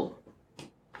school,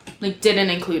 like didn't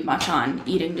include much on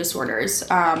eating disorders.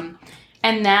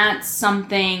 And that's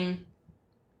something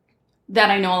that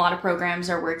I know a lot of programs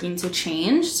are working to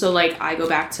change. So like I go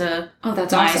back to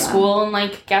my school and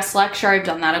like guest lecture. I've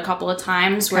done that a couple of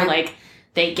times where like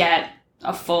they get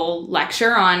a full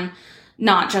lecture on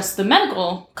not just the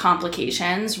medical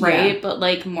complications, right? Yeah. But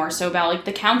like more so about like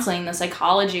the counseling, the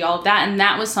psychology, all of that. And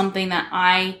that was something that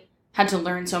I had to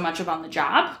learn so much of on the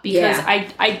job because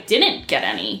I didn't get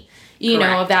any, you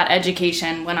know, of that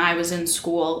education when I was in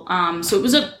school. So it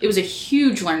was a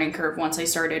huge learning curve once I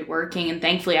started working. And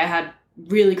thankfully I had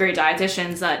really great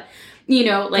dietitians that, you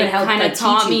know, like kind of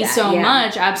taught me so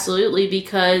much. Absolutely.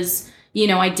 Because, you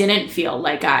know, I didn't feel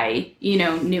like I, you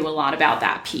know, knew a lot about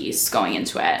that piece going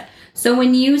into it. So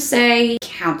when you say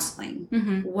counseling,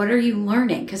 what are you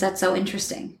learning? Because that's so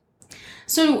interesting.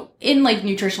 So in like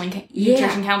nutrition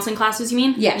counseling classes, you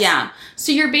mean? Yes. Yeah.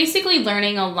 So you're basically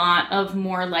learning a lot of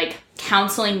more like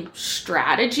counseling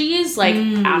strategies, like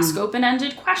ask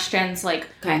open-ended questions, like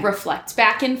reflect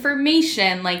back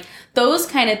information, like those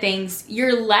kind of things.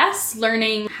 You're less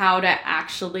learning how to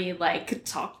actually like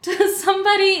talk to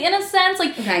somebody in a sense.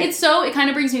 Like it kind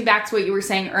of brings me back to what you were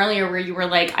saying earlier where you were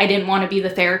like, I didn't want to be the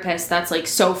therapist that's like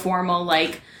so formal,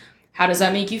 like how does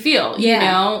that make you feel? You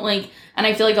know, like, and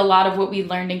I feel like a lot of what we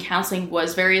learned in counseling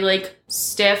was very like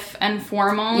stiff and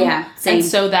formal. Yeah. Same. And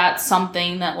so that's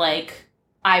something that like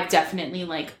I've definitely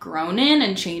like grown in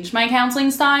and changed my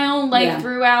counseling style like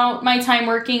throughout my time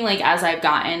working, like as I've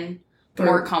gotten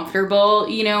more comfortable,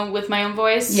 you know, with my own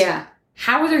voice. Yeah.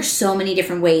 How are there so many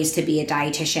different ways to be a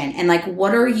dietitian? And like,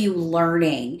 what are you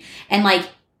learning? And like,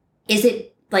 is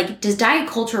it like, does diet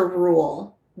culture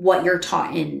rule what you're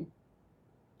taught in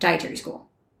dietary school?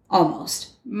 Almost.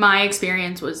 My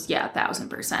experience was,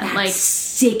 1,000%. That's like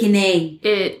sickening.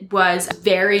 It was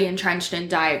very entrenched in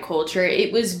diet culture.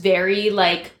 It was very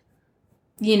like,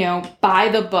 you know, by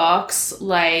the books,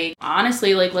 like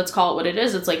honestly, like let's call it what it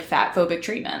is. It's like fat phobic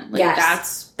treatment. Like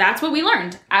that's what we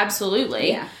learned. Absolutely.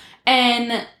 Yeah.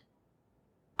 And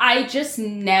I just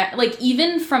like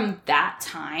even from that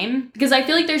time, because I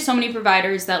feel like there's so many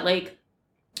providers that like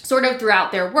sort of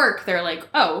throughout their work, they're like,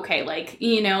 oh, okay, like,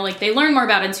 you know, like they learn more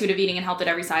about intuitive eating and health at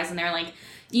every size and they're like,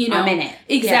 you know, I'm in it.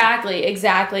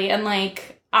 Exactly. And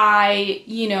like, I,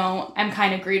 you know, am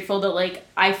kind of grateful that like,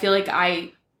 I feel like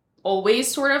I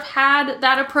always sort of had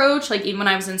that approach. Like even when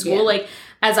I was in school, like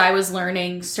as I was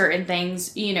learning certain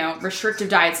things, you know, restrictive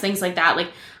diets, things like that,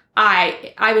 like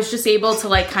I was just able to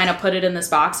like kind of put it in this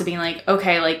box of being like,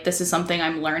 okay, like this is something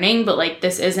I'm learning, but like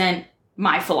this isn't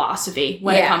my philosophy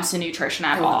when it comes to nutrition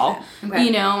at all,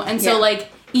 you know? And so like,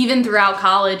 even throughout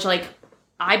college, like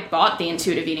I bought the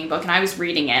intuitive eating book and I was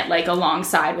reading it like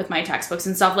alongside with my textbooks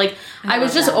and stuff. Like I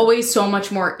was just always so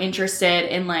much more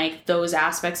interested in like those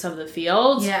aspects of the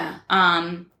field. Yeah.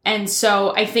 And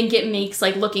so I think it makes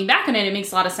like looking back on it, it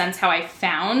makes a lot of sense how I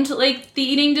found like the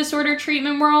eating disorder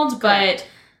treatment world. But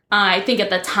I think at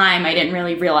the time I didn't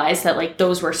really realize that like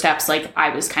those were steps like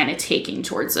I was kind of taking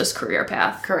towards this career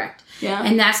path. Correct. Yeah.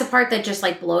 And that's the part that just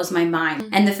like blows my mind.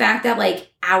 And the fact that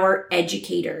like our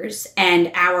educators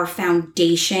and our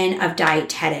foundation of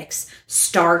dietetics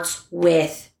starts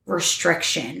with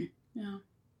restriction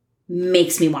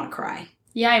makes me want to cry.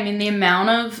 Yeah, I mean, the amount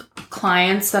of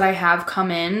clients that I have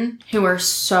come in who are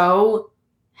so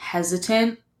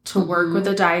hesitant to work with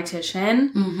a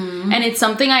dietitian. Mm-hmm. And it's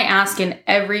something I ask in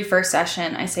every first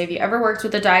session. I say, have you ever worked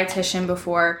with a dietitian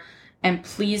before? And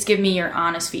please give me your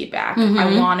honest feedback. Mm-hmm.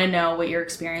 I want to know what your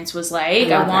experience was like.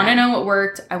 I I want to that. know what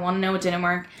worked. I want to know what didn't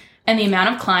work. And the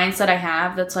amount of clients that I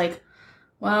have that's like,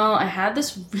 well, I had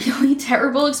this really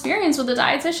terrible experience with a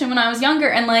dietitian when I was younger.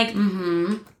 And like,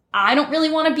 Mm-hmm. I don't really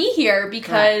want to be here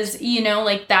because, you know,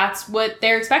 like that's what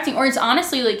they're expecting. Or it's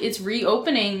honestly like it's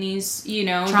reopening these, you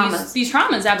know, Traumas. these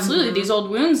traumas, absolutely, Mm-hmm. these old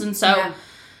wounds. And so,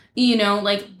 you know,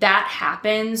 like that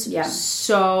happens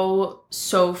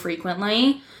so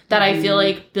frequently that I feel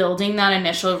like building that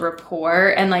initial rapport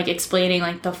and like explaining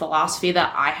like the philosophy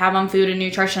that I have on food and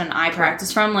nutrition I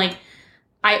practice from, like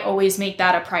I always make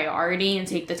that a priority and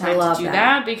take the time to do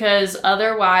that because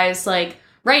otherwise, like,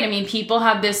 right, I mean, people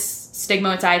have this stigma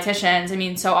with dietitians. I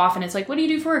mean, so often it's like, what do you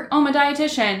do for work? Oh, I'm a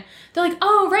dietitian. They're like,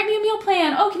 oh, write me a meal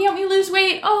plan. Oh, can you help me lose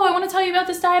weight? Oh, I want to tell you about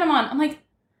this diet I'm on. I'm like,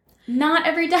 not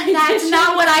every dietitian. That's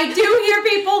not what I do here,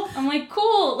 people. I'm like,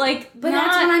 cool. Like, but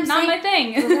that's what I'm not saying. my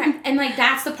thing. Correct. And like,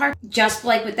 that's the part, just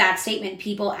like with that statement,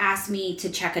 people ask me to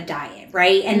check a diet,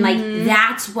 right? And like,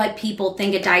 that's what people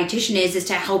think a dietitian is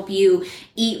to help you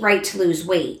eat right to lose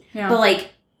weight. Yeah. But like,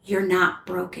 you're not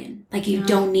broken. Like, you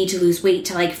don't need to lose weight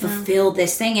to like fulfill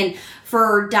this thing. And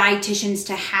for dietitians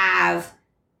to have,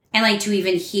 and like to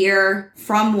even hear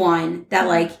from one that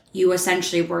like you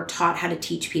essentially were taught how to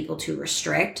teach people to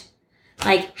restrict,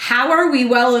 like, how are we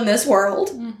well in this world?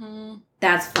 Mm-hmm.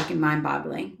 That's fucking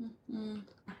mind-boggling. Mm-hmm.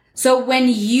 So when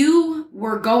you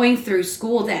were going through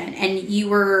school then, and you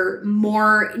were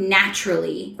more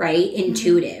naturally, right,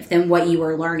 intuitive than what you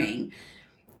were learning,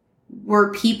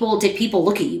 did people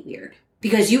look at you weird?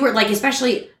 Because you were like,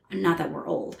 especially, not that we're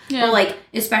old, but like,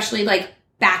 especially like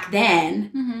back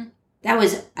then, that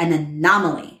was an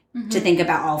anomaly to think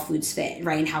about all foods fit,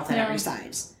 right, and health at every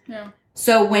size. Yeah.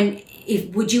 So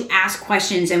would you ask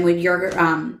questions and would your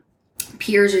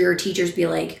peers or your teachers be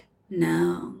like,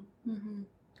 no?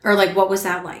 Or like, what was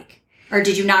that like? Or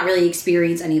did you not really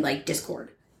experience any like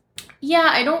discord? Yeah,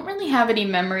 I don't really have any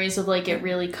memories of like it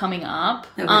really coming up.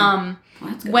 Okay. Well,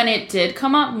 when it did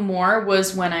come up more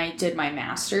was when I did my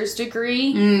master's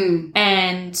degree.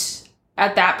 And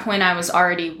at that point I was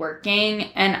already working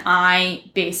and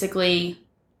I basically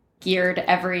geared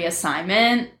every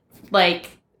assignment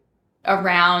like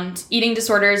around eating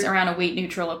disorders, around a weight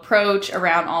neutral approach,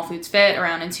 around all foods fit,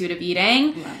 around intuitive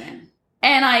eating. Love it.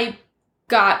 And I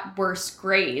got worse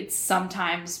grades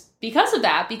sometimes because of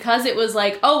that, because it was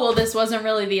like, oh, well, this wasn't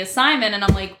really the assignment. And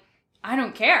I'm like, I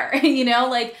don't care, you know,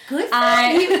 like, good for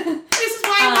you. This is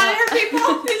why I want to hear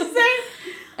people say.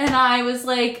 And I was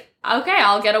like, okay,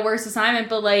 I'll get a worse assignment,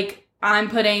 but like, I'm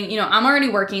putting, you know, I'm already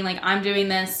working, like, I'm doing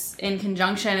this in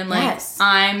conjunction, and like,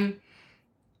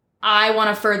 I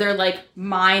want to further like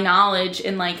my knowledge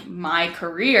in like my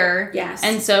career. Yes.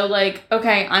 And so like,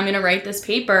 okay, I'm going to write this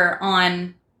paper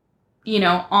on, you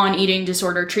know, on eating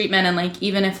disorder treatment. And like,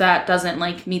 even if that doesn't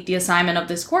like meet the assignment of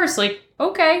this course, like,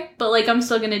 okay, but like, I'm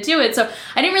still going to do it. So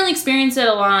I didn't really experience it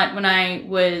a lot when I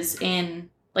was in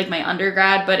like my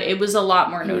undergrad, but it was a lot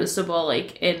more noticeable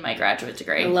like in my graduate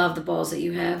degree. I love the balls that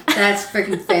you have. That's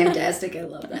freaking fantastic. I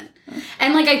love that.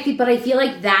 And like, I feel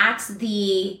like that's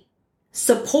the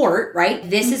support, right?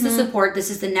 This is the support. This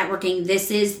is the networking.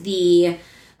 This is the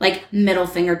like middle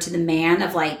finger to the man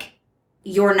of like,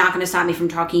 you're not going to stop me from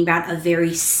talking about a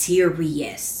very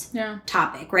serious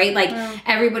topic, right? Like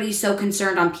everybody's so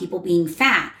concerned on people being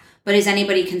fat, but is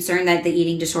anybody concerned that the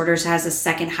eating disorders has the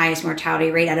second highest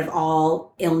mortality rate out of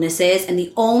all illnesses? And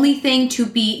the only thing to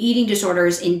beat eating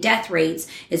disorders in death rates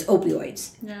is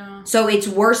opioids. Yeah. So it's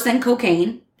worse than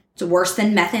cocaine. It's worse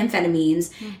than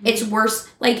methamphetamines. It's worse,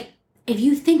 like, if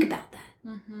you think about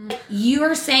that, you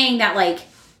are saying that like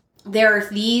there are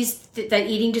that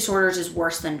eating disorders is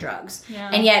worse than drugs. Yeah.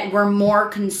 And yet we're more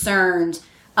concerned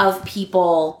of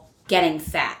people getting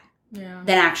fat than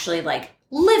actually like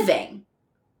living.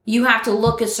 You have to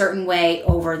look a certain way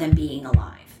over than being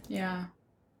alive. Yeah.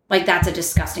 Like that's a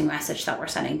disgusting message that we're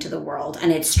sending to the world.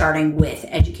 And it's starting with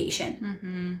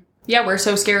education. Yeah, we're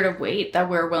so scared of weight that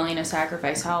we're willing to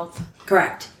sacrifice health.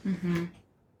 Correct.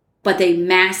 But they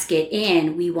mask it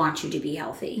in, we want you to be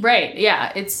healthy. Right,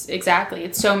 yeah, it's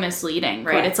so misleading,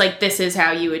 right? Correct. It's like, this is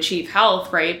how you achieve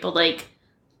health, right? But like,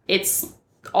 it's,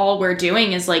 all we're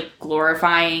doing is like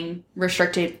glorifying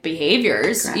restrictive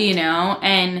behaviors, Correct. You know?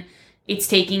 And it's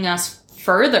taking us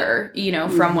further, you know,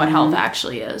 from what health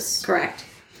actually is. Correct.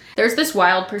 There's this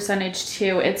wild percentage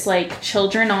too. It's like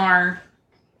children are,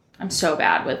 I'm so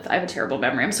bad with, I have a terrible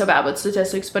memory. I'm so bad with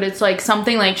statistics, but it's like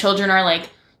something like children are like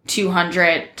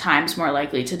 200 times more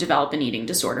likely to develop an eating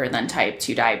disorder than type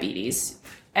 2 diabetes.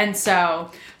 And so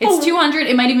it's 200.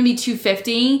 It might even be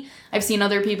 250. I've seen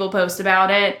other people post about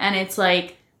it. And it's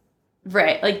like,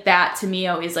 right, like that to me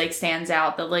always like stands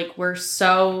out that like we're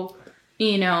so,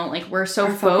 you know, like we're so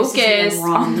Our focus is focused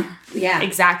wrong. on Yeah.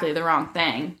 exactly the wrong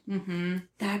thing. Mm-hmm.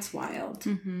 That's wild.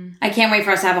 Mm-hmm. I can't wait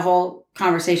for us to have a whole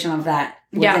conversation of that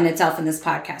within itself in this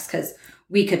podcast, because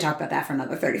we could talk about that for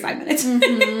another 35 minutes.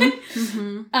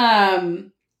 Mm-hmm. Mm-hmm.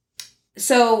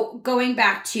 So going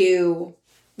back to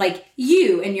like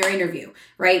you in your interview,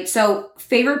 right? So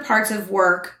favorite parts of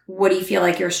work, what do you feel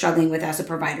like you're struggling with as a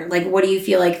provider? Like, what do you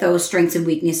feel like those strengths and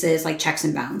weaknesses, like checks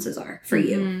and balances are for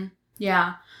you?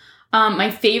 Yeah. My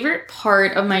favorite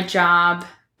part of my job,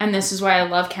 and this is why I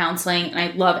love counseling and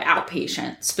I love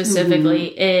outpatient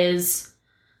specifically, is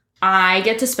I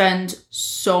get to spend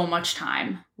so much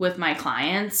time with my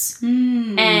clients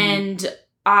and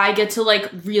I get to like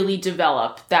really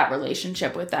develop that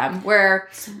relationship with them where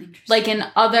So interesting. like in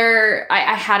other,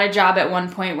 I had a job at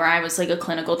one point where I was like a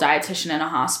clinical dietitian in a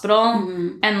hospital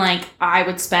and like I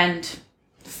would spend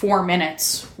 4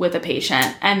 minutes with a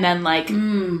patient and then like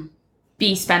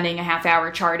be spending a half hour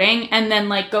charting and then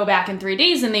like go back in 3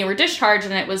 days and they were discharged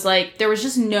and it was like, there was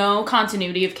just no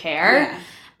continuity of care. Yeah.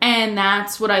 And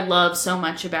that's what I love so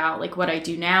much about like what I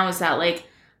do now is that like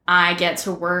I get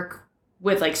to work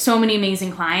with like so many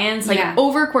amazing clients like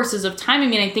over courses of time. I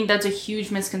mean, I think that's a huge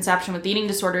misconception with eating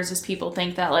disorders is people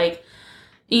think that like,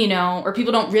 you know, or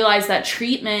people don't realize that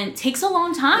treatment takes a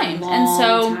long time.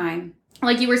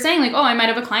 Like you were saying, like, oh, I might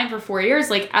have a client for 4 years.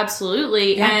 Like,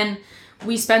 absolutely. Yeah. And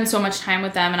we spend so much time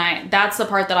with them. And that's the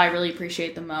part that I really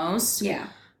appreciate the most. Yeah.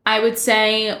 I would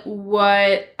say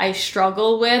what I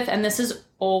struggle with, and this has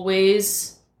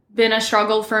always been a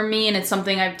struggle for me, and it's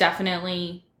something I've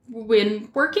definitely been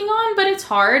working on, but it's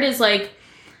hard, is like,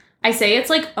 I say it's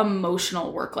like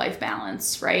emotional work-life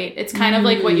balance, right? It's kind of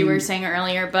like what you were saying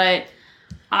earlier, but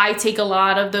I take a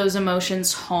lot of those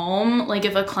emotions home. Like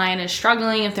if a client is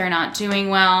struggling, if they're not doing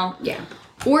well,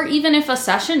 or even if a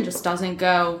session just doesn't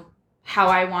go how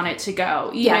I want it to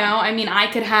go, you know? I mean, I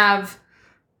could have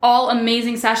all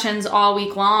amazing sessions all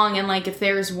week long, and like if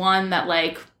there's one that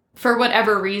like, for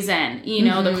whatever reason, you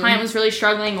know, the client was really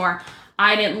struggling, or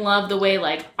I didn't love the way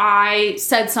like I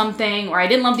said something, or I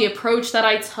didn't love the approach that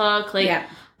I took, like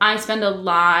I spend a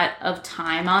lot of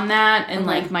time on that and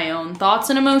like my own thoughts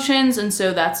and emotions. And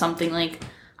so that's something like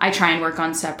I try and work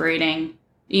on separating,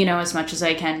 you know, as much as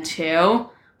I can too.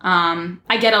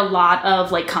 I get a lot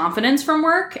of like confidence from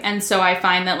work. And so I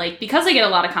find that like, because I get a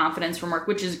lot of confidence from work,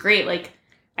 which is great, like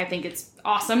I think it's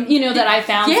awesome, you know, that I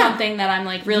found something that I'm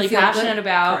like really passionate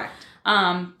about.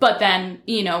 Correct. But then,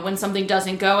 you know, when something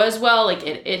doesn't go as well, like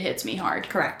it hits me hard.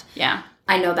 Correct. Yeah.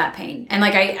 I know that pain. And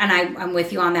like I'm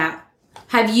with you on that.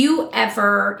 Have you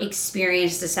ever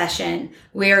experienced a session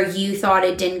where you thought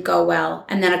it didn't go well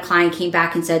and then a client came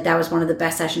back and said that was one of the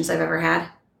best sessions I've ever had?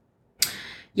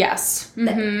 Yes.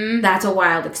 That's a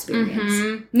wild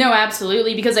experience. No,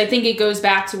 absolutely. Because I think it goes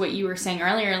back to what you were saying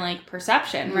earlier, like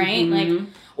perception, right? Like,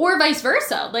 or vice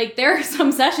versa. Like there are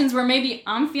some sessions where maybe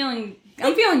I'm feeling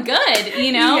good,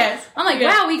 you know? Yes. I'm like,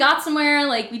 wow, we got somewhere,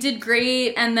 like we did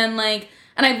great. And then like,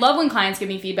 and I love when clients give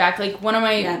me feedback. Like one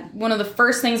of the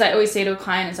first things I always say to a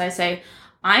client is I say,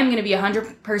 I'm going to be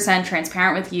 100%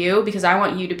 transparent with you because I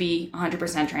want you to be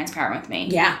 100% transparent with me.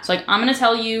 Yeah. So like, I'm going to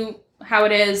tell you how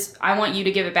it is. I want you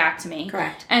to give it back to me.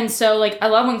 Correct. And so like, I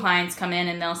love when clients come in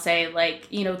and they'll say like,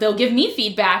 you know, they'll give me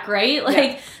feedback, right?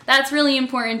 Like that's really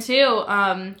important too.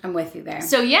 I'm with you there.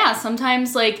 So yeah,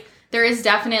 sometimes like there is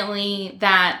definitely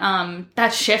that,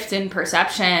 that shift in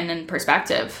perception and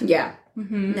perspective. Yeah.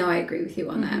 No, I agree with you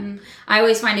on that. I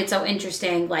always find it so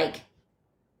interesting, like,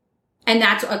 and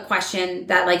that's a question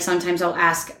that, like, sometimes I'll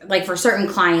ask, like, for certain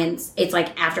clients, it's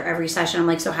like after every session, I'm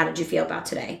like, so how did you feel about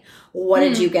today? What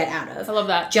did you get out of? I love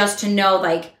that. Just to know,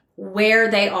 like,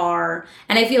 where they are.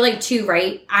 And I feel like, too,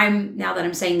 right, now that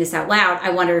I'm saying this out loud,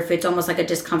 I wonder if it's almost like a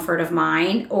discomfort of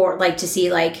mine, or, like, to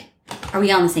see, like, are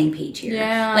we on the same page here?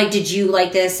 Yeah. Like, did you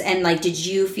like this? And, like, did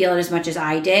you feel it as much as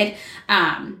I did?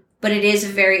 But it is a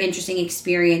very interesting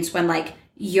experience when, like,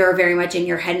 you're very much in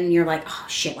your head and you're like, oh,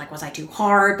 shit, like, was I too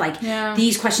hard? Like,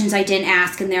 these questions I didn't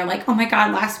ask. And they're like, oh, my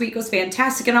God, last week was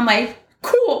fantastic. And I'm like,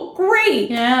 cool,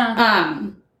 great. Yeah.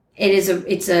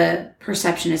 It's a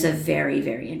perception is a very,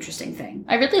 very interesting thing.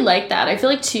 I really like that. I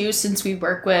feel like, too, since we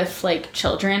work with, like,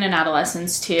 children and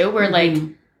adolescents, too, where, like,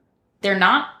 they're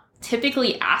not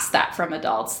typically asked that from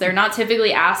adults. They're not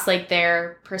typically asked like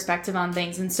their perspective on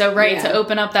things. And so, to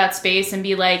open up that space and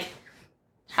be like,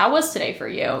 how was today for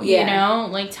you? Yeah. You know,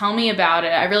 like, tell me about it.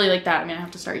 I really like that. I mean, I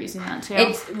have to start using that too.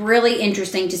 It's really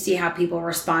interesting to see how people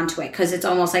respond to it, because it's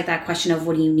almost like that question of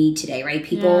what do you need today, right?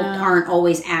 People aren't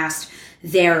always asked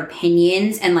their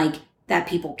opinions and like that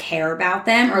people care about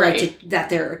them, or like that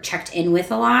they're checked in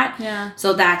with a lot. Yeah.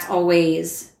 So that's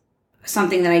always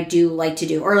something that I do like to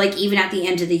do. Or like even at the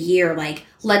end of the year, like,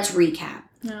 let's recap.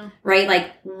 Yeah. Right?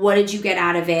 Like, what did you get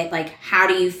out of it? Like, how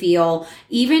do you feel?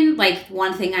 Even like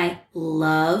one thing I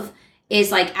love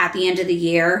is like at the end of the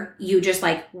year, you just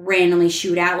like randomly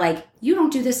shoot out like, you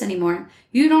don't do this anymore.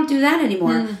 You don't do that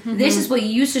anymore. Mm-hmm. This is what you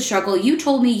used to struggle. You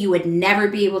told me you would never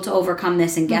be able to overcome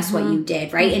this, and guess what you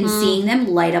did, right? And seeing them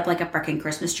light up like a freaking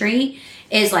Christmas tree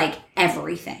is like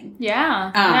everything.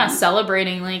 Yeah. Yeah.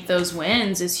 Celebrating like those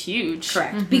wins is huge.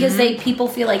 Correct. Because people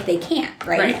feel like they can't,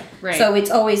 right? Right. So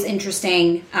it's always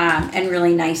interesting and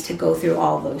really nice to go through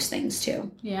all of those things too.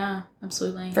 Yeah,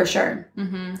 absolutely. For sure.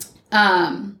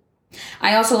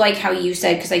 I also like how you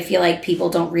said, because I feel like people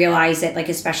don't realize it, like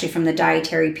especially from the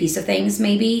dietary piece of things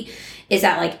maybe, is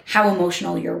that like how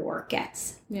emotional your work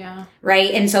gets. Yeah.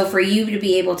 Right? And so for you to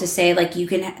be able to say like you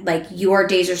can, like your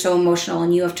days are so emotional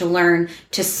and you have to learn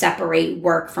to separate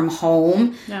work from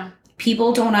home. Yeah.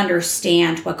 People don't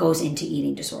understand what goes into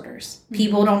eating disorders.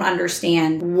 People don't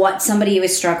understand what somebody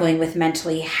is struggling with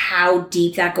mentally, how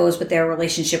deep that goes with their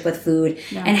relationship with food,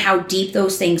 and how deep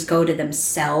those things go to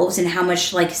themselves, and how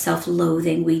much like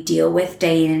self-loathing we deal with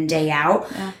day in and day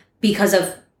out because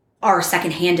of our second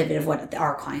hand of it, of what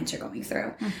our clients are going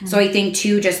through. So I think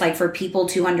too, just like for people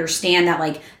to understand that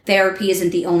like therapy isn't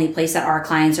the only place that our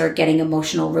clients are getting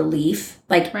emotional relief.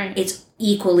 Like it's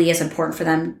equally as important for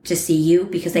them to see you,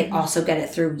 because they also get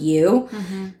it through you.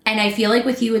 And I feel like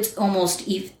with you, it's almost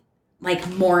like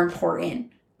more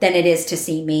important than it is to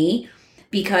see me,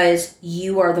 because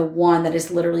you are the one that is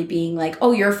literally being like,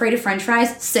 oh, you're afraid of French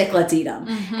fries? Sick, let's eat them.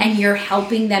 And you're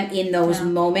helping them in those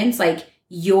moments. Like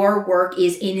your work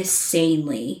is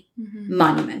insanely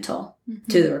monumental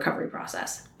to the recovery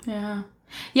process. Yeah.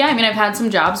 Yeah. I mean, I've had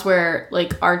some jobs where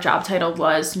like our job title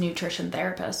was nutrition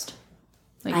therapist.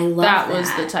 Like, I love that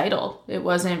was the title. It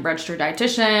wasn't registered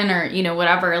dietitian or, you know,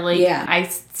 whatever. Like, I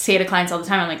say to clients all the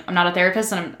time, I'm like, I'm not a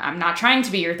therapist, and I'm not trying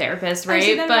to be your therapist,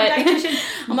 right? But I'm like, listen,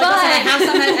 I have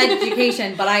some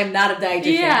education, but I am not a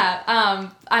dietitian.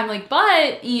 Yeah. I'm like,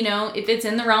 but, you know, if it's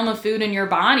in the realm of food in your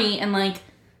body, and like,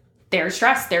 there's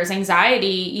stress, there's anxiety,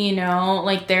 you know,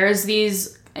 like there's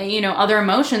these, you know, other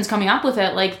emotions coming up with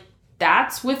it, like,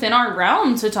 that's within our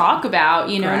realm to talk about,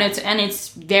 you know, and it's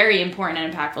very important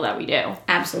and impactful that we do.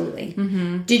 Absolutely.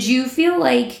 Did you feel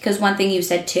like, because one thing you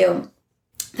said too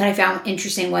that I found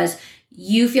interesting was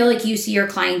you feel like you see your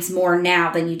clients more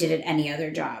now than you did at any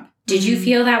other job. Did you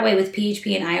feel that way with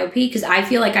PHP and IOP? Because I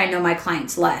feel like I know my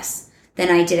clients less than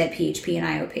I did at PHP and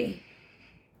IOP.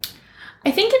 I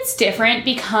think it's different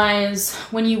because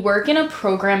when you work in a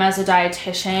program as a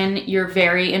dietitian, you're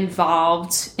very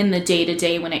involved in the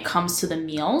day-to-day when it comes to the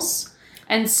meals.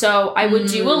 And so I would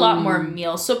do a lot more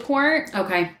meal support.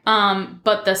 Okay.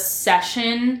 But the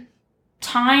session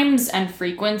times and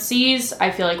frequencies,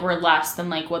 I feel like were less than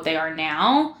like what they are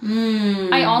now.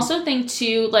 I also think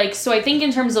too, like, so I think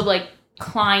in terms of like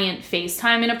client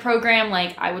FaceTime in a program,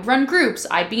 like I would run groups,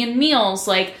 I'd be in meals,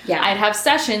 like I'd have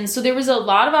sessions. So there was a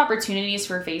lot of opportunities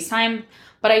for FaceTime,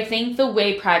 but I think the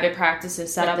way private practice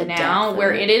is set up now,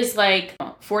 where it is like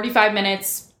 45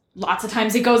 minutes, lots of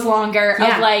times it goes longer,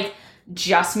 of like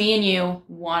just me and you,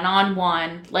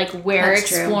 one-on-one, like we're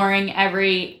exploring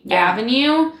every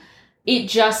avenue. It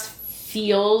just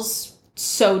feels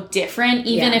so different,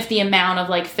 even if the amount of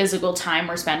like physical time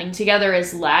we're spending together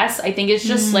is less. I think it's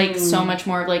just like so much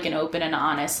more of like an open and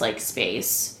honest like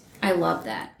space. I love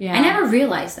that. Yeah. I never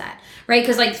realized that, right?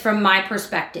 Because like from my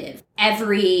perspective,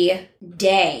 every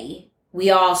day we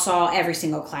all saw every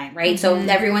single client, right? So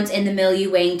everyone's in the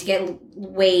milieu waiting to get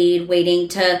weighed, waiting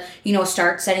to, you know,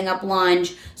 start setting up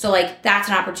lunch. So like that's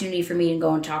an opportunity for me to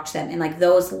go and talk to them. And like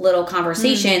those little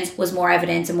conversations was more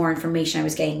evidence and more information I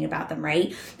was getting about them,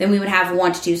 right? Then we would have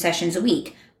 1 to 2 sessions a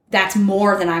week. That's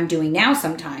more than I'm doing now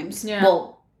sometimes. Yeah.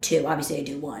 Well, 2, obviously I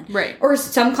do 1. Right. Or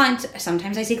some clients,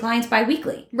 sometimes I see clients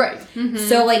bi-weekly. Right.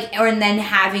 So like, and then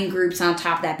having groups on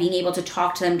top of that, being able to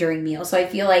talk to them during meals. So I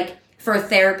feel like for a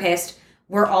therapist,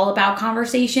 we're all about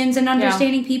conversations and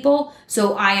understanding people.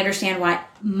 So I understand why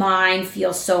mine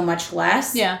feels so much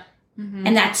less. Yeah.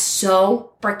 And that's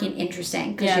so freaking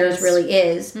interesting, because yours really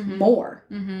is more.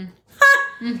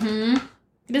 It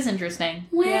is interesting.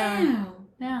 Wow.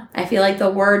 Yeah. I feel like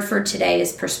the word for today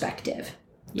is perspective.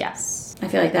 Yes. I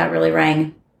feel like that really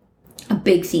rang a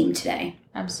big theme today.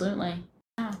 Absolutely.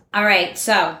 All right.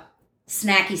 So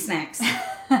snacky snacks.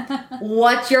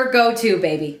 What's your go-to,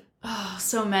 baby? Oh,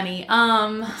 so many.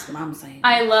 That's what I'm saying.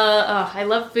 I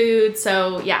love food.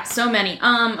 So yeah, so many.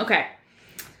 Okay.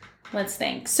 Let's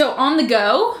think. So on the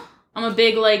go, I'm a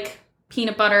big like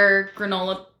peanut butter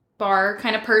granola bar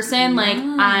kind of person.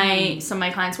 Like some of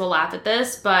my clients will laugh at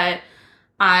this, but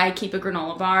I keep a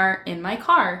granola bar in my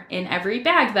car, in every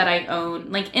bag that I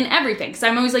own, like in everything. Because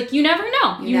I'm always like, you never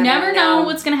know. You never know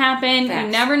what's going to happen. Facts.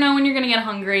 You never know when you're going to get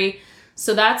hungry.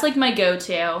 So that's like my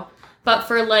go-to. But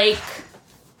for like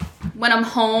when I'm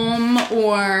home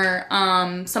or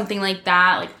something like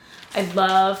that, like I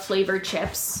love flavored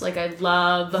chips. Like I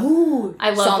love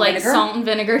salt and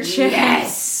vinegar chips.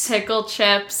 Yes. Pickle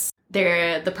chips.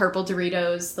 They're the purple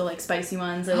Doritos, the like spicy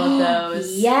ones. I love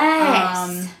those.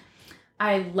 Yes.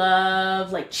 I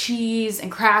love like cheese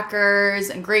and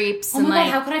crackers and grapes. Oh my God,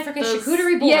 how could I forget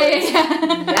charcuterie boards?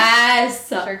 Yeah. Yes.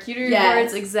 Charcuterie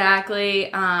boards,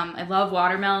 exactly. I love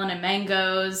watermelon and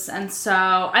mangoes. And so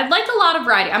I'd like a lot of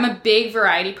variety. I'm a big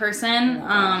variety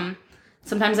person.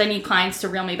 Sometimes I need clients to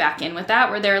reel me back in with that,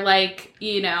 where they're like,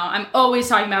 I'm always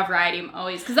talking about variety.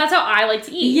 Because that's how I like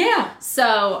to eat. Yeah.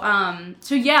 So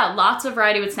yeah, lots of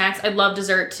variety with snacks. I love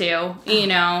dessert too,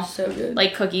 so good.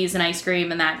 Like cookies and ice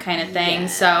cream and that kind of thing.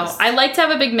 Yes. So I like to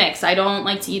have a big mix. I don't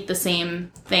like to eat the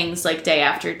same things like day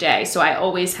after day. So I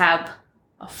always have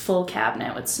a full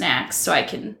cabinet with snacks so I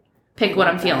can pick what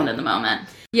I'm feeling in the moment.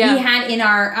 Yeah. We had in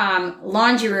our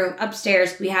laundry room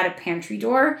upstairs, we had a pantry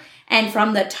door, and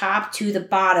from the top to the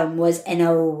bottom was an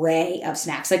array of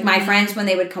snacks. Like my friends, when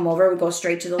they would come over, would go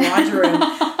straight to the laundry room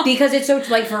because it's so,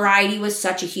 like, variety was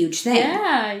such a huge thing.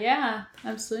 Yeah,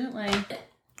 absolutely.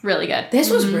 Really good. This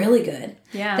was really good.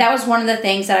 Yeah. That was one of the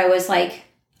things that I was like,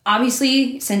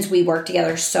 obviously, since we work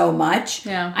together so much,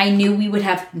 I knew we would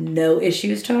have no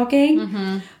issues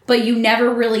talking, but you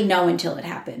never really know until it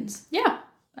happens. Yeah.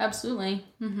 Absolutely.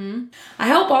 I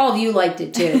hope all of you liked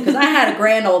it too, because I had a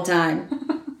grand old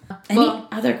time. Any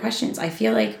other questions? I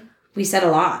feel like we said a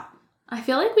lot. I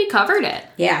feel like we covered it.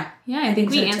 Yeah. Yeah, I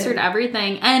think we answered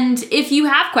everything. And if you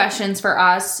have questions for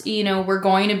us, we're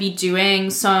going to be doing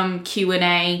some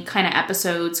Q&A kind of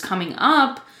episodes coming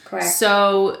up. Correct.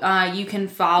 So you can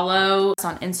follow us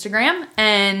on Instagram,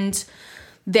 and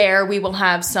there we will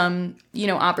have some,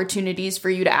 opportunities for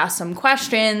you to ask some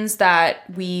questions that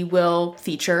we will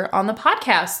feature on the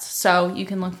podcast. So you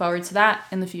can look forward to that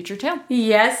in the future too.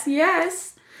 Yes. Yeah.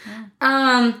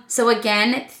 So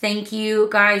again, thank you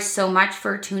guys so much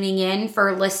for tuning in,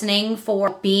 for listening, for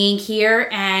being here.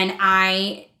 And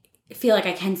I feel like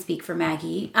I can speak for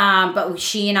Maggie. But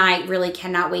she and I really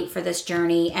cannot wait for this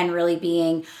journey and really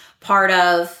being part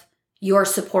of your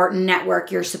support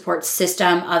network, your support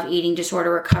system of eating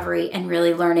disorder recovery, and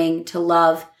really learning to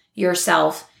love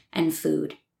yourself and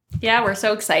food. Yeah, we're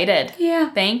so excited. Yeah.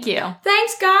 Thank you.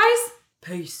 Thanks, guys.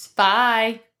 Peace.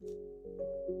 Bye.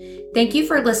 Thank you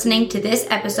for listening to this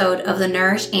episode of the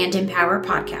Nourish and Empower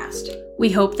podcast.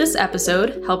 We hope this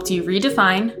episode helped you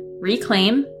redefine,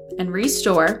 reclaim, and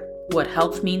restore what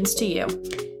health means to you.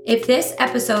 If this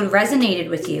episode resonated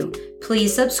with you,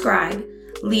 please subscribe,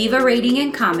 leave a rating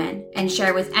and comment, and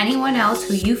share with anyone else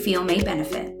who you feel may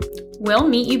benefit. We'll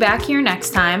meet you back here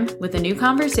next time with a new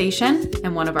conversation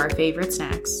and one of our favorite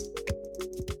snacks.